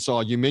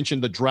Arkansas. You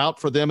mentioned the drought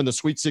for them in the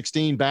Sweet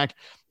 16 back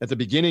at the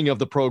beginning of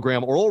the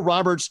program. Oral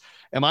Roberts,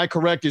 am I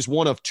correct, is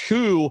one of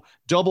 2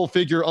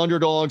 double-figure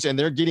underdogs, and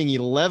they're getting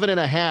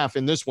 11.5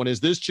 in this one.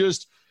 Is this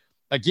just,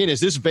 again, is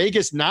this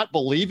Vegas not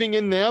believing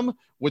in them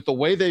with the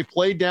way they've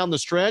played down the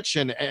stretch?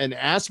 And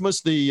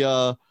Asmus,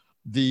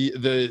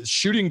 the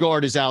shooting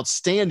guard, is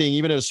outstanding,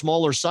 even at a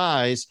smaller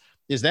size.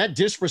 Is that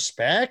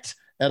disrespect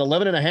at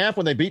 11.5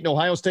 when they beat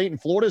Ohio State and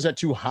Florida? Is that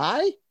too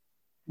high?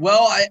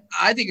 Well,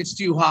 I think it's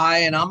too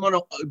high, and I'm going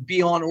to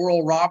be on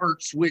Oral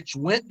Roberts, which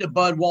went to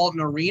Bud Walton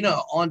Arena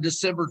on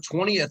December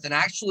 20th and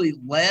actually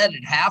led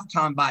at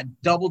halftime by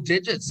double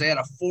digits. They had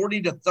a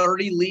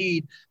 40-30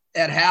 lead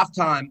at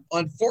halftime.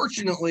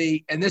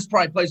 Unfortunately, and this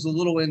probably plays a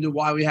little into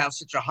why we have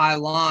such a high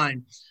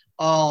line,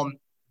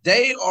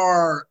 they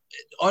are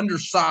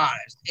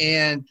undersized,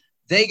 and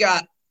they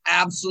got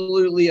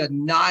absolutely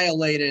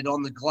annihilated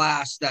on the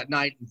glass that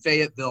night in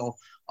Fayetteville,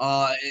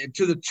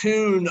 to the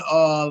tune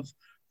of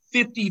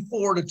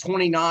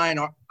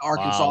 54-29.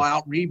 Arkansas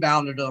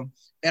out-rebounded them,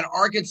 and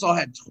Arkansas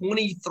had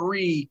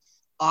 23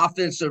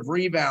 offensive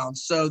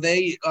rebounds. So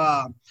they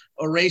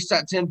erased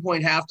that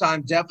 10-point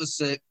halftime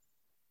deficit,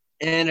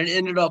 and it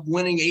ended up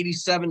winning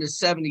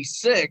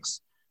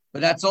 87-76,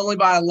 but that's only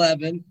by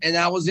 11, and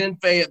that was in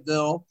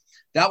Fayetteville.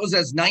 That was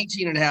as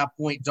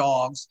 19.5-point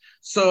dogs.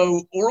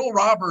 So Oral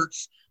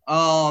Roberts,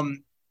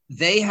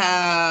 they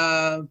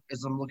have,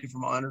 as I'm looking for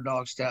my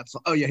underdog stats.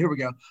 Oh yeah, here we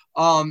go.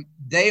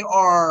 They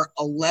are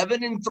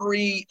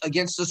 11-3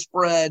 against the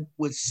spread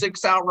with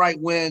 6 outright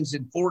wins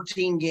in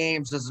 14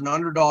 games as an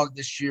underdog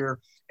this year.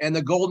 And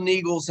the Golden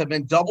Eagles have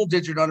been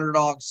double-digit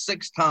underdogs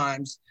 6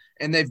 times,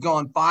 and they've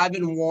gone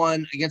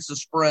 5-1 against the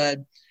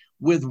spread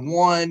with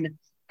 1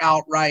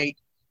 outright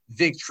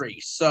victory.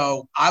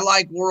 So I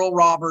like Oral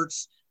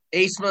Roberts.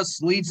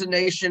 Asmus leads the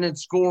nation in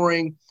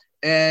scoring,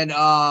 and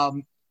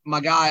my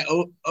guy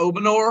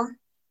Obanor.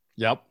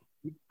 Yep.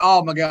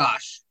 Oh my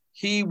gosh,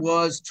 he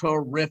was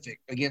terrific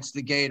against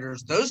the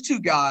Gators. Those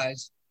 2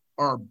 guys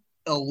are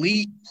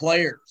elite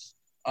players.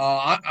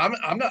 I'm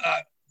not.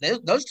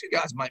 Those 2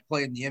 guys might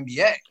play in the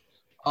NBA.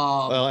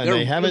 Well,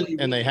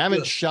 and they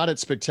haven't shot it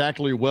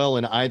spectacularly well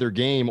in either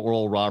game,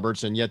 Oral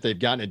Roberts, and yet they've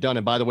gotten it done.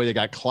 And by the way, they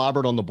got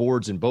clobbered on the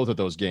boards in both of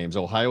those games.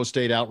 Ohio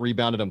State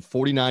out-rebounded them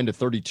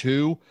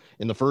 49-32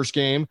 in the first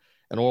game,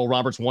 and Oral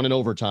Roberts won in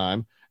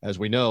overtime, as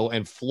we know.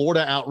 And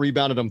Florida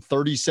out-rebounded them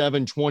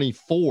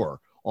 37-24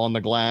 on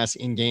the glass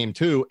in game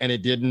 2, and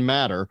it didn't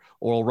matter.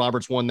 Oral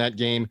Roberts won that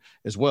game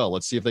as well.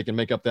 Let's see if they can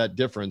make up that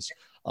difference.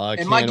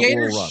 And my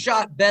Gators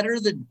shot better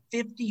than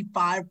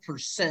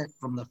 55%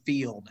 from the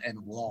field and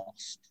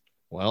lost.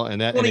 Well,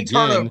 and that 20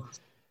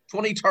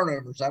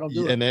 turnovers. I don't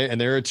do it. And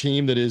they're a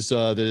team that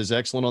is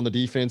excellent on the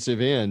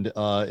defensive end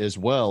as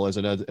well as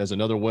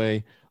another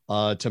way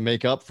to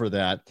make up for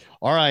that.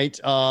 All right,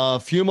 a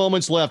few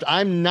moments left.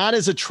 I'm not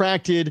as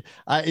attracted.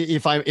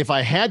 If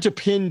I had to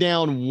pin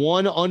down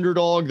one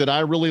underdog that I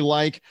really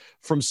like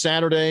from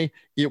Saturday,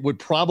 it would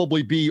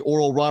probably be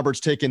Oral Roberts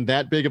taking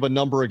that big of a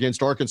number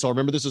against Arkansas.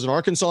 Remember, this is an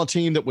Arkansas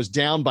team that was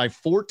down by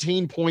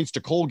 14 points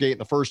to Colgate in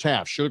the first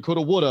half. Shoulda,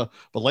 coulda, woulda,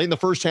 but late in the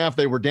first half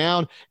they were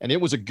down, and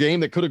it was a game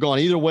that could have gone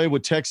either way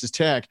with Texas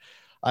Tech.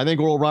 I think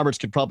Oral Roberts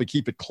could probably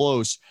keep it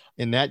close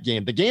in that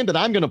game. The game that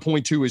I'm going to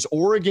point to is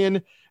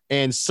Oregon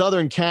and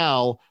Southern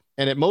Cal,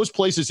 and at most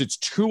places it's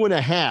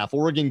 2.5.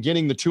 Oregon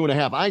getting the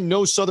 2.5. I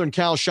know Southern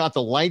Cal shot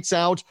the lights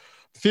out.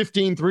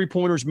 15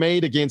 three-pointers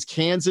made against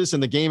Kansas in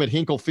the game at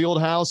Hinkle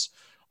Fieldhouse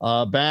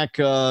back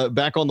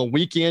on the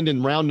weekend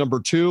in round number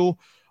 2.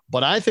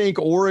 But I think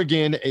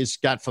Oregon has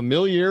got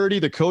familiarity.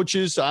 The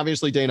coaches,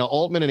 obviously Dana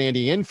Altman and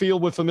Andy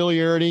Enfield, with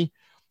familiarity.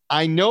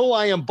 I know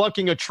I am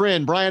bucking a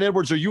trend. Brian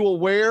Edwards, are you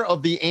aware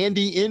of the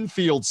Andy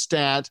Enfield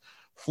stat?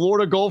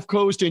 Florida Gulf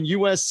Coast and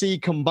USC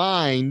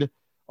combined.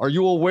 Are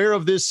you aware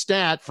of this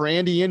stat for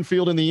Andy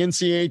Enfield in the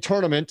NCAA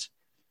tournament?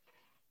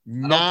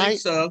 I don't think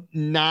so.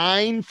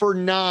 9 for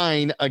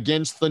 9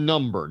 against the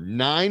number.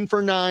 9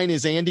 for 9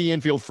 is Andy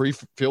Enfield.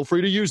 Feel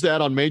free to use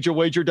that on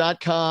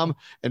MajorWager.com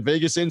and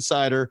Vegas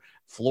Insider.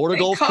 Florida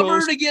Gulf Coast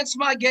covered against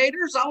my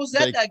Gators. I was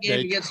at that game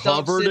against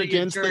Dunk City. Covered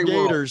against the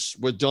Gators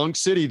with Dunk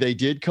City. They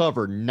did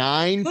cover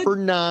 9 for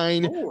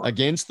 9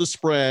 against the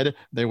spread.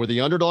 They were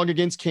the underdog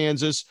against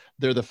Kansas.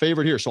 They're the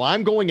favorite here. So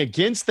I'm going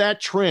against that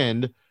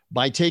trend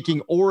by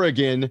taking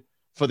Oregon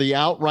for the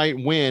outright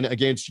win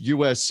against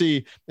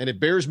USC. And it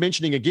bears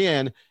mentioning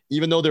again,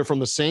 even though they're from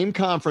the same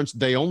conference,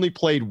 they only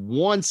played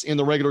once in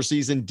the regular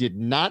season, did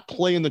not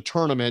play in the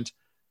tournament.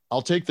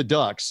 I'll take the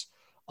Ducks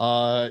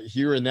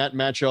here in that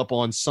matchup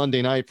on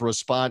Sunday night for a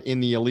spot in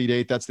the Elite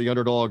Eight. That's the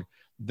underdog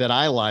that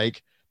I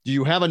like. Do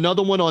you have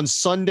another one on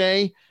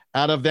Sunday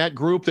out of that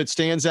group that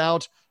stands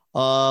out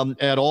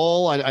at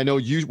all? I know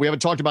we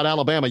haven't talked about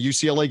Alabama.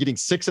 UCLA getting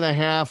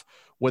 6.5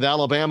 with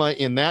Alabama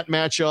in that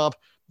matchup.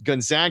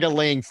 Gonzaga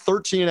laying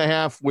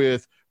 13.5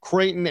 with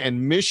Creighton,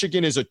 and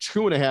Michigan is a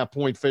 2.5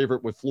 point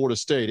favorite with Florida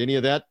State. Any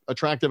of that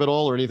attractive at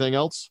all or anything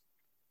else?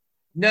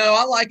 No,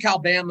 I like how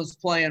Bama's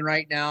playing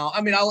right now.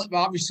 I mean,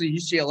 obviously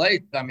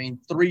UCLA. I mean,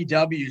 3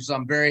 W's.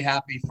 I'm very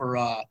happy for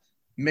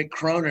Mick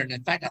Cronin.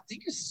 In fact, I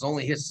think this is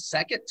only his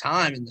second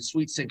time in the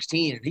Sweet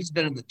 16, and he's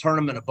been in the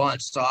tournament a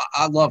bunch. So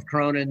I love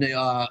Cronin.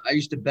 I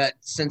used to bet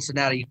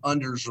Cincinnati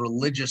unders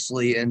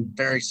religiously and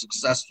very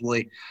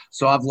successfully.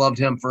 So I've loved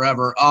him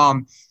forever.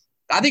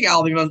 I think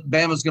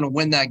Alabama's going to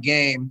win that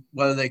game,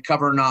 whether they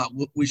cover or not.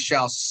 We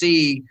shall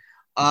see.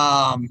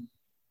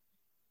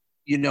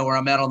 You know where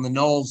I'm at on the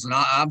Noles, and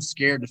I'm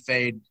scared to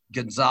fade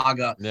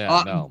Gonzaga.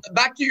 Yeah, no.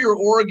 Back to your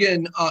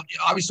Oregon,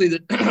 obviously,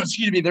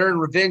 they're in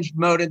revenge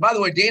mode. And by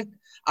the way, Dan,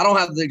 I don't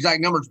have the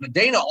exact numbers, but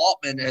Dana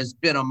Altman has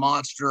been a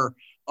monster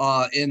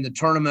in the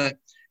tournament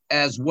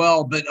as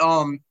well. But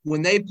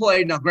when they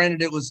played, now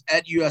granted it was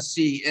at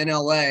USC in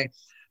LA,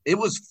 it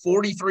was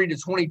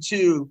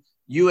 43-22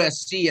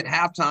 USC at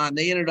halftime.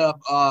 They ended up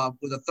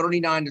with a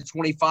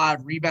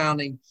 39-25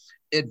 rebounding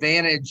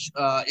advantage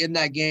in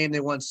that game.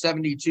 They won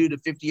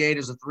 72-58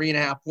 as a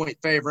 3.5-point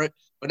favorite,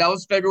 but that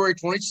was February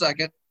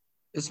 22nd.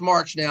 It's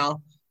March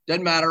now.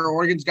 Doesn't matter.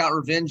 Oregon's got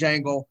revenge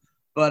angle,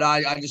 but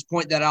I just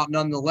point that out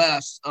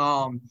nonetheless.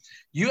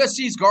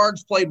 USC's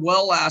guards played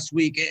well last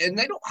week, and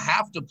they don't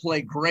have to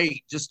play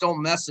great. Just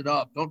don't mess it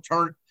up. Don't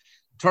turn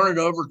it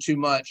over too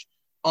much.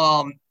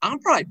 I'm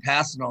probably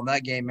passing on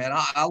that game, man.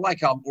 I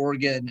like how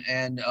Oregon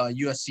and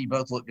USC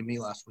both looked to me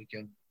last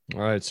weekend.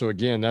 All right. So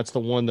again, that's the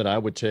one that I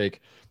would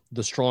take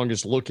the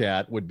strongest look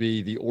at would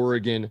be the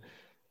Oregon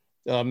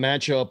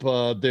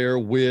matchup there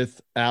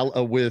with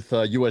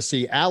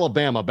USC.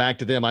 Alabama, back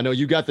to them. I know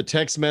you got the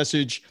text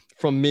message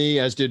from me,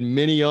 as did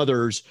many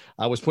others.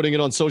 I was putting it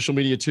on social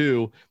media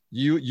too.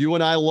 You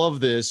and I love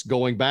this,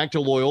 going back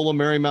to Loyola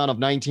Marymount of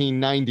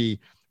 1990,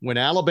 when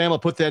Alabama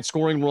put that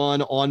scoring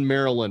run on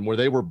Maryland, where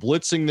they were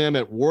blitzing them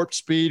at warp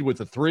speed with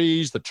the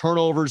threes, the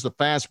turnovers, the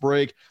fast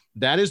break.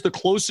 That is the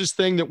closest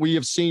thing that we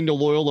have seen to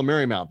Loyola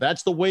Marymount.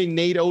 That's the way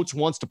Nate Oates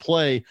wants to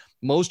play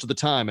most of the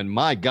time. And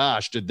my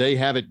gosh, did they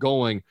have it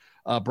going,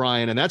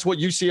 Brian. And that's what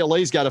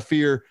UCLA's got to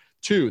fear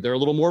too. They're a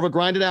little more of a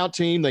grinded out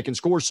team. They can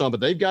score some, but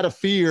they've got to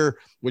fear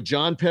with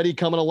John Petty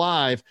coming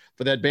alive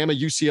for that Bama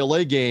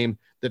UCLA game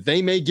that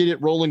they may get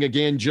it rolling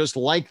again just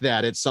like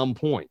that at some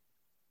point.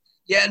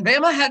 Yeah, and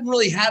Bama hadn't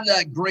really had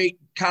that great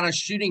kind of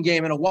shooting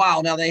game in a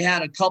while. Now, they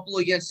had a couple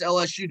against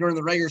LSU during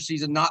the regular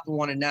season, not the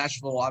one in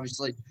Nashville,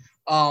 obviously.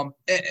 And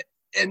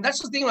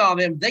that's the thing about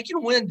them. They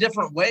can win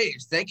different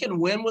ways. They can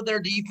win with their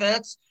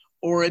defense,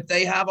 or if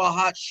they have a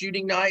hot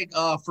shooting night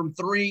from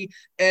three.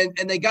 And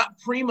they got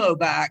Primo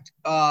back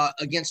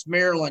against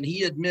Maryland.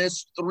 He had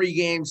missed 3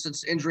 games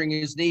since injuring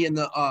his knee in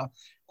the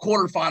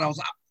quarterfinals.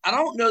 I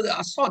don't know that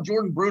I saw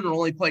Jordan Bruner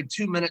only played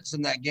 2 minutes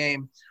in that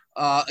game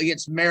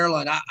against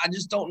Maryland. I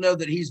just don't know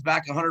that he's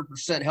back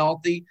 100%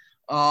 healthy.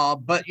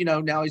 But,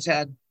 now he's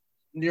had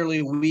nearly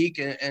a week,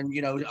 and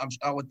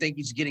I would think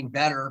he's getting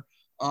better.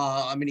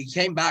 I mean, he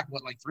came back,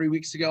 3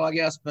 weeks ago, I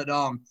guess. But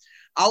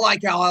I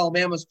like how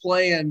Alabama's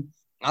playing.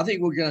 I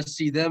think we're going to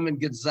see them and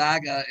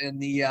Gonzaga in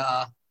the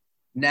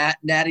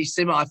Natty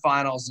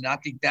semifinals, and I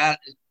think that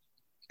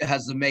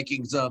has the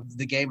makings of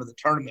the game of the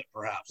tournament,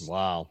 perhaps.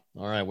 Wow.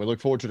 All right. We look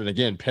forward to it. And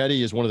again,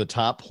 Petty is one of the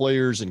top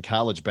players in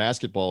college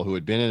basketball who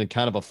had been in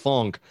kind of a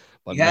funk,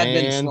 but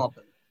man,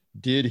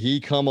 did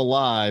he come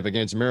alive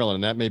against Maryland.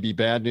 And that may be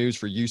bad news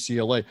for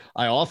UCLA.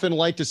 I often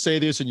like to say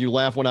this, and you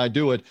laugh when I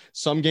do it.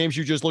 Some games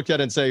you just look at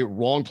and say,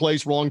 wrong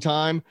place, wrong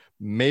time.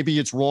 Maybe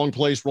it's wrong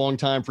place, wrong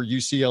time for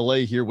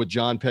UCLA here with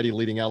John Petty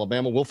leading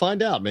Alabama. We'll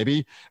find out.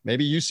 Maybe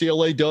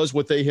UCLA does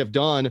what they have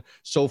done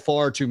so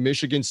far to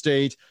Michigan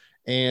State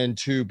and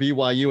to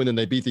BYU, and then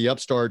they beat the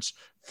upstarts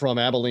from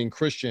Abilene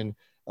Christian,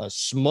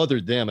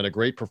 smothered them in a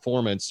great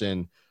performance.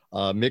 And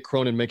Mick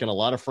Cronin making a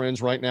lot of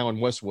friends right now in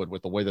Westwood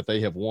with the way that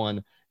they have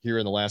won here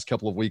in the last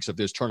couple of weeks of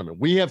this tournament.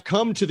 We have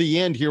come to the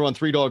end here on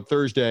Three Dog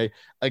Thursday.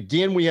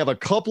 Again, we have a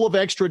couple of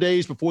extra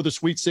days before the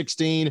Sweet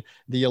 16,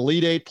 the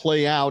Elite Eight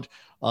play out.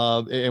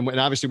 And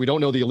obviously we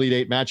don't know the Elite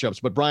Eight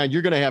matchups, but Brian,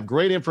 you're going to have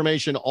great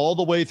information all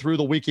the way through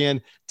the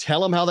weekend.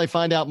 Tell them how they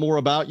find out more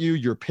about you,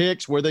 your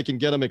picks, where they can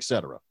get them,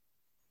 etc.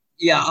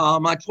 Yeah,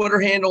 my Twitter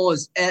handle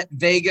is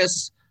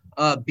 @Vegas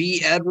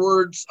B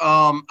Edwards.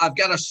 I've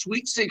got a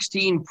Sweet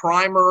 16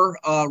 primer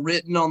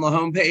written on the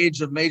homepage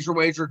of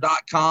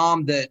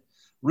MajorWager.com that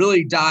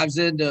really dives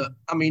into,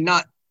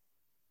 not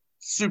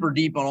super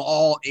deep on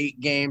all 8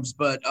 games,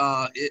 but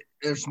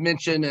there's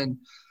mention and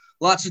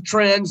lots of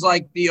trends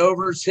like the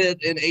overs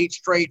hit in 8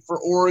 straight for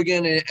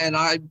Oregon. And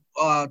I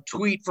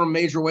tweet from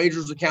Major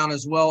Wagers account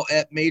as well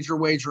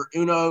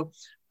 @MajorWagerUno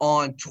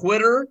on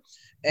Twitter.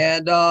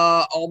 And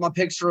all my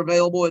picks are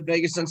available at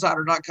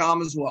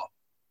VegasInsider.com as well.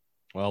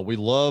 Well, we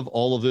love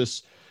all of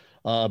this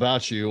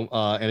about you.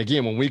 And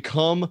again, when we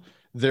come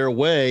their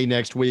way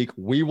next week,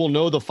 we will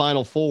know the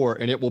Final Four,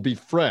 and it will be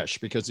fresh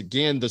because,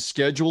 again, the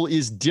schedule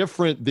is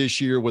different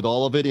this year with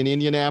all of it in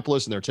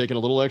Indianapolis, and they're taking a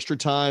little extra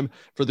time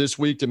for this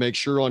week to make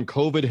sure on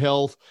COVID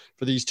health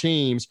for these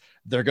teams.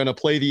 They're going to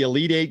play the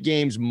Elite Eight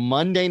games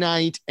Monday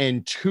night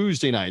and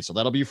Tuesday night. So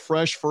that'll be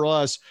fresh for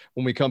us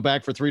when we come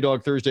back for Three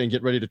Dog Thursday and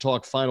get ready to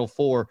talk Final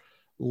Four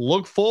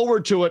Look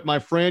forward to it, my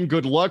friend.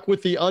 Good luck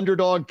with the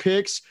underdog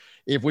picks.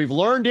 If we've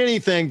learned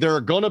anything, there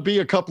are going to be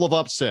a couple of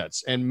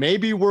upsets, and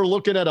maybe we're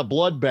looking at a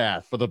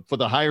bloodbath for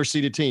the higher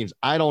seeded teams.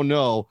 I don't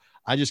know.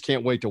 I just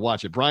can't wait to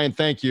watch it. Brian,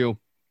 thank you.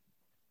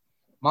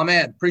 My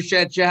man,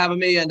 appreciate you having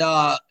me, and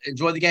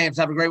enjoy the games.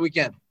 Have a great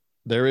weekend.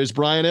 There is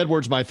Brian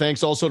Edwards. My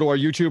thanks also to our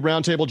YouTube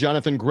roundtable,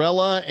 Jonathan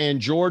Grella and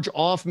George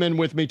Offman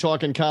with me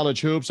talking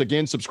college hoops.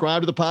 Again,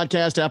 subscribe to the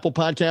podcast, Apple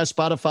Podcast,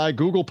 Spotify,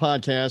 Google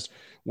Podcast,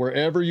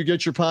 wherever you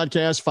get your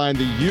podcast. Find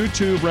the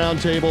YouTube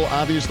roundtable,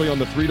 obviously on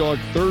the Three Dog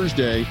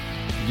Thursday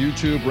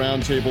YouTube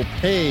roundtable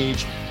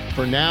page.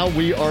 For now,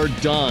 we are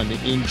done.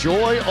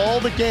 Enjoy all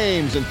the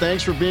games, and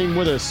thanks for being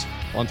with us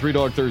on Three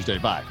Dog Thursday.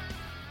 Bye.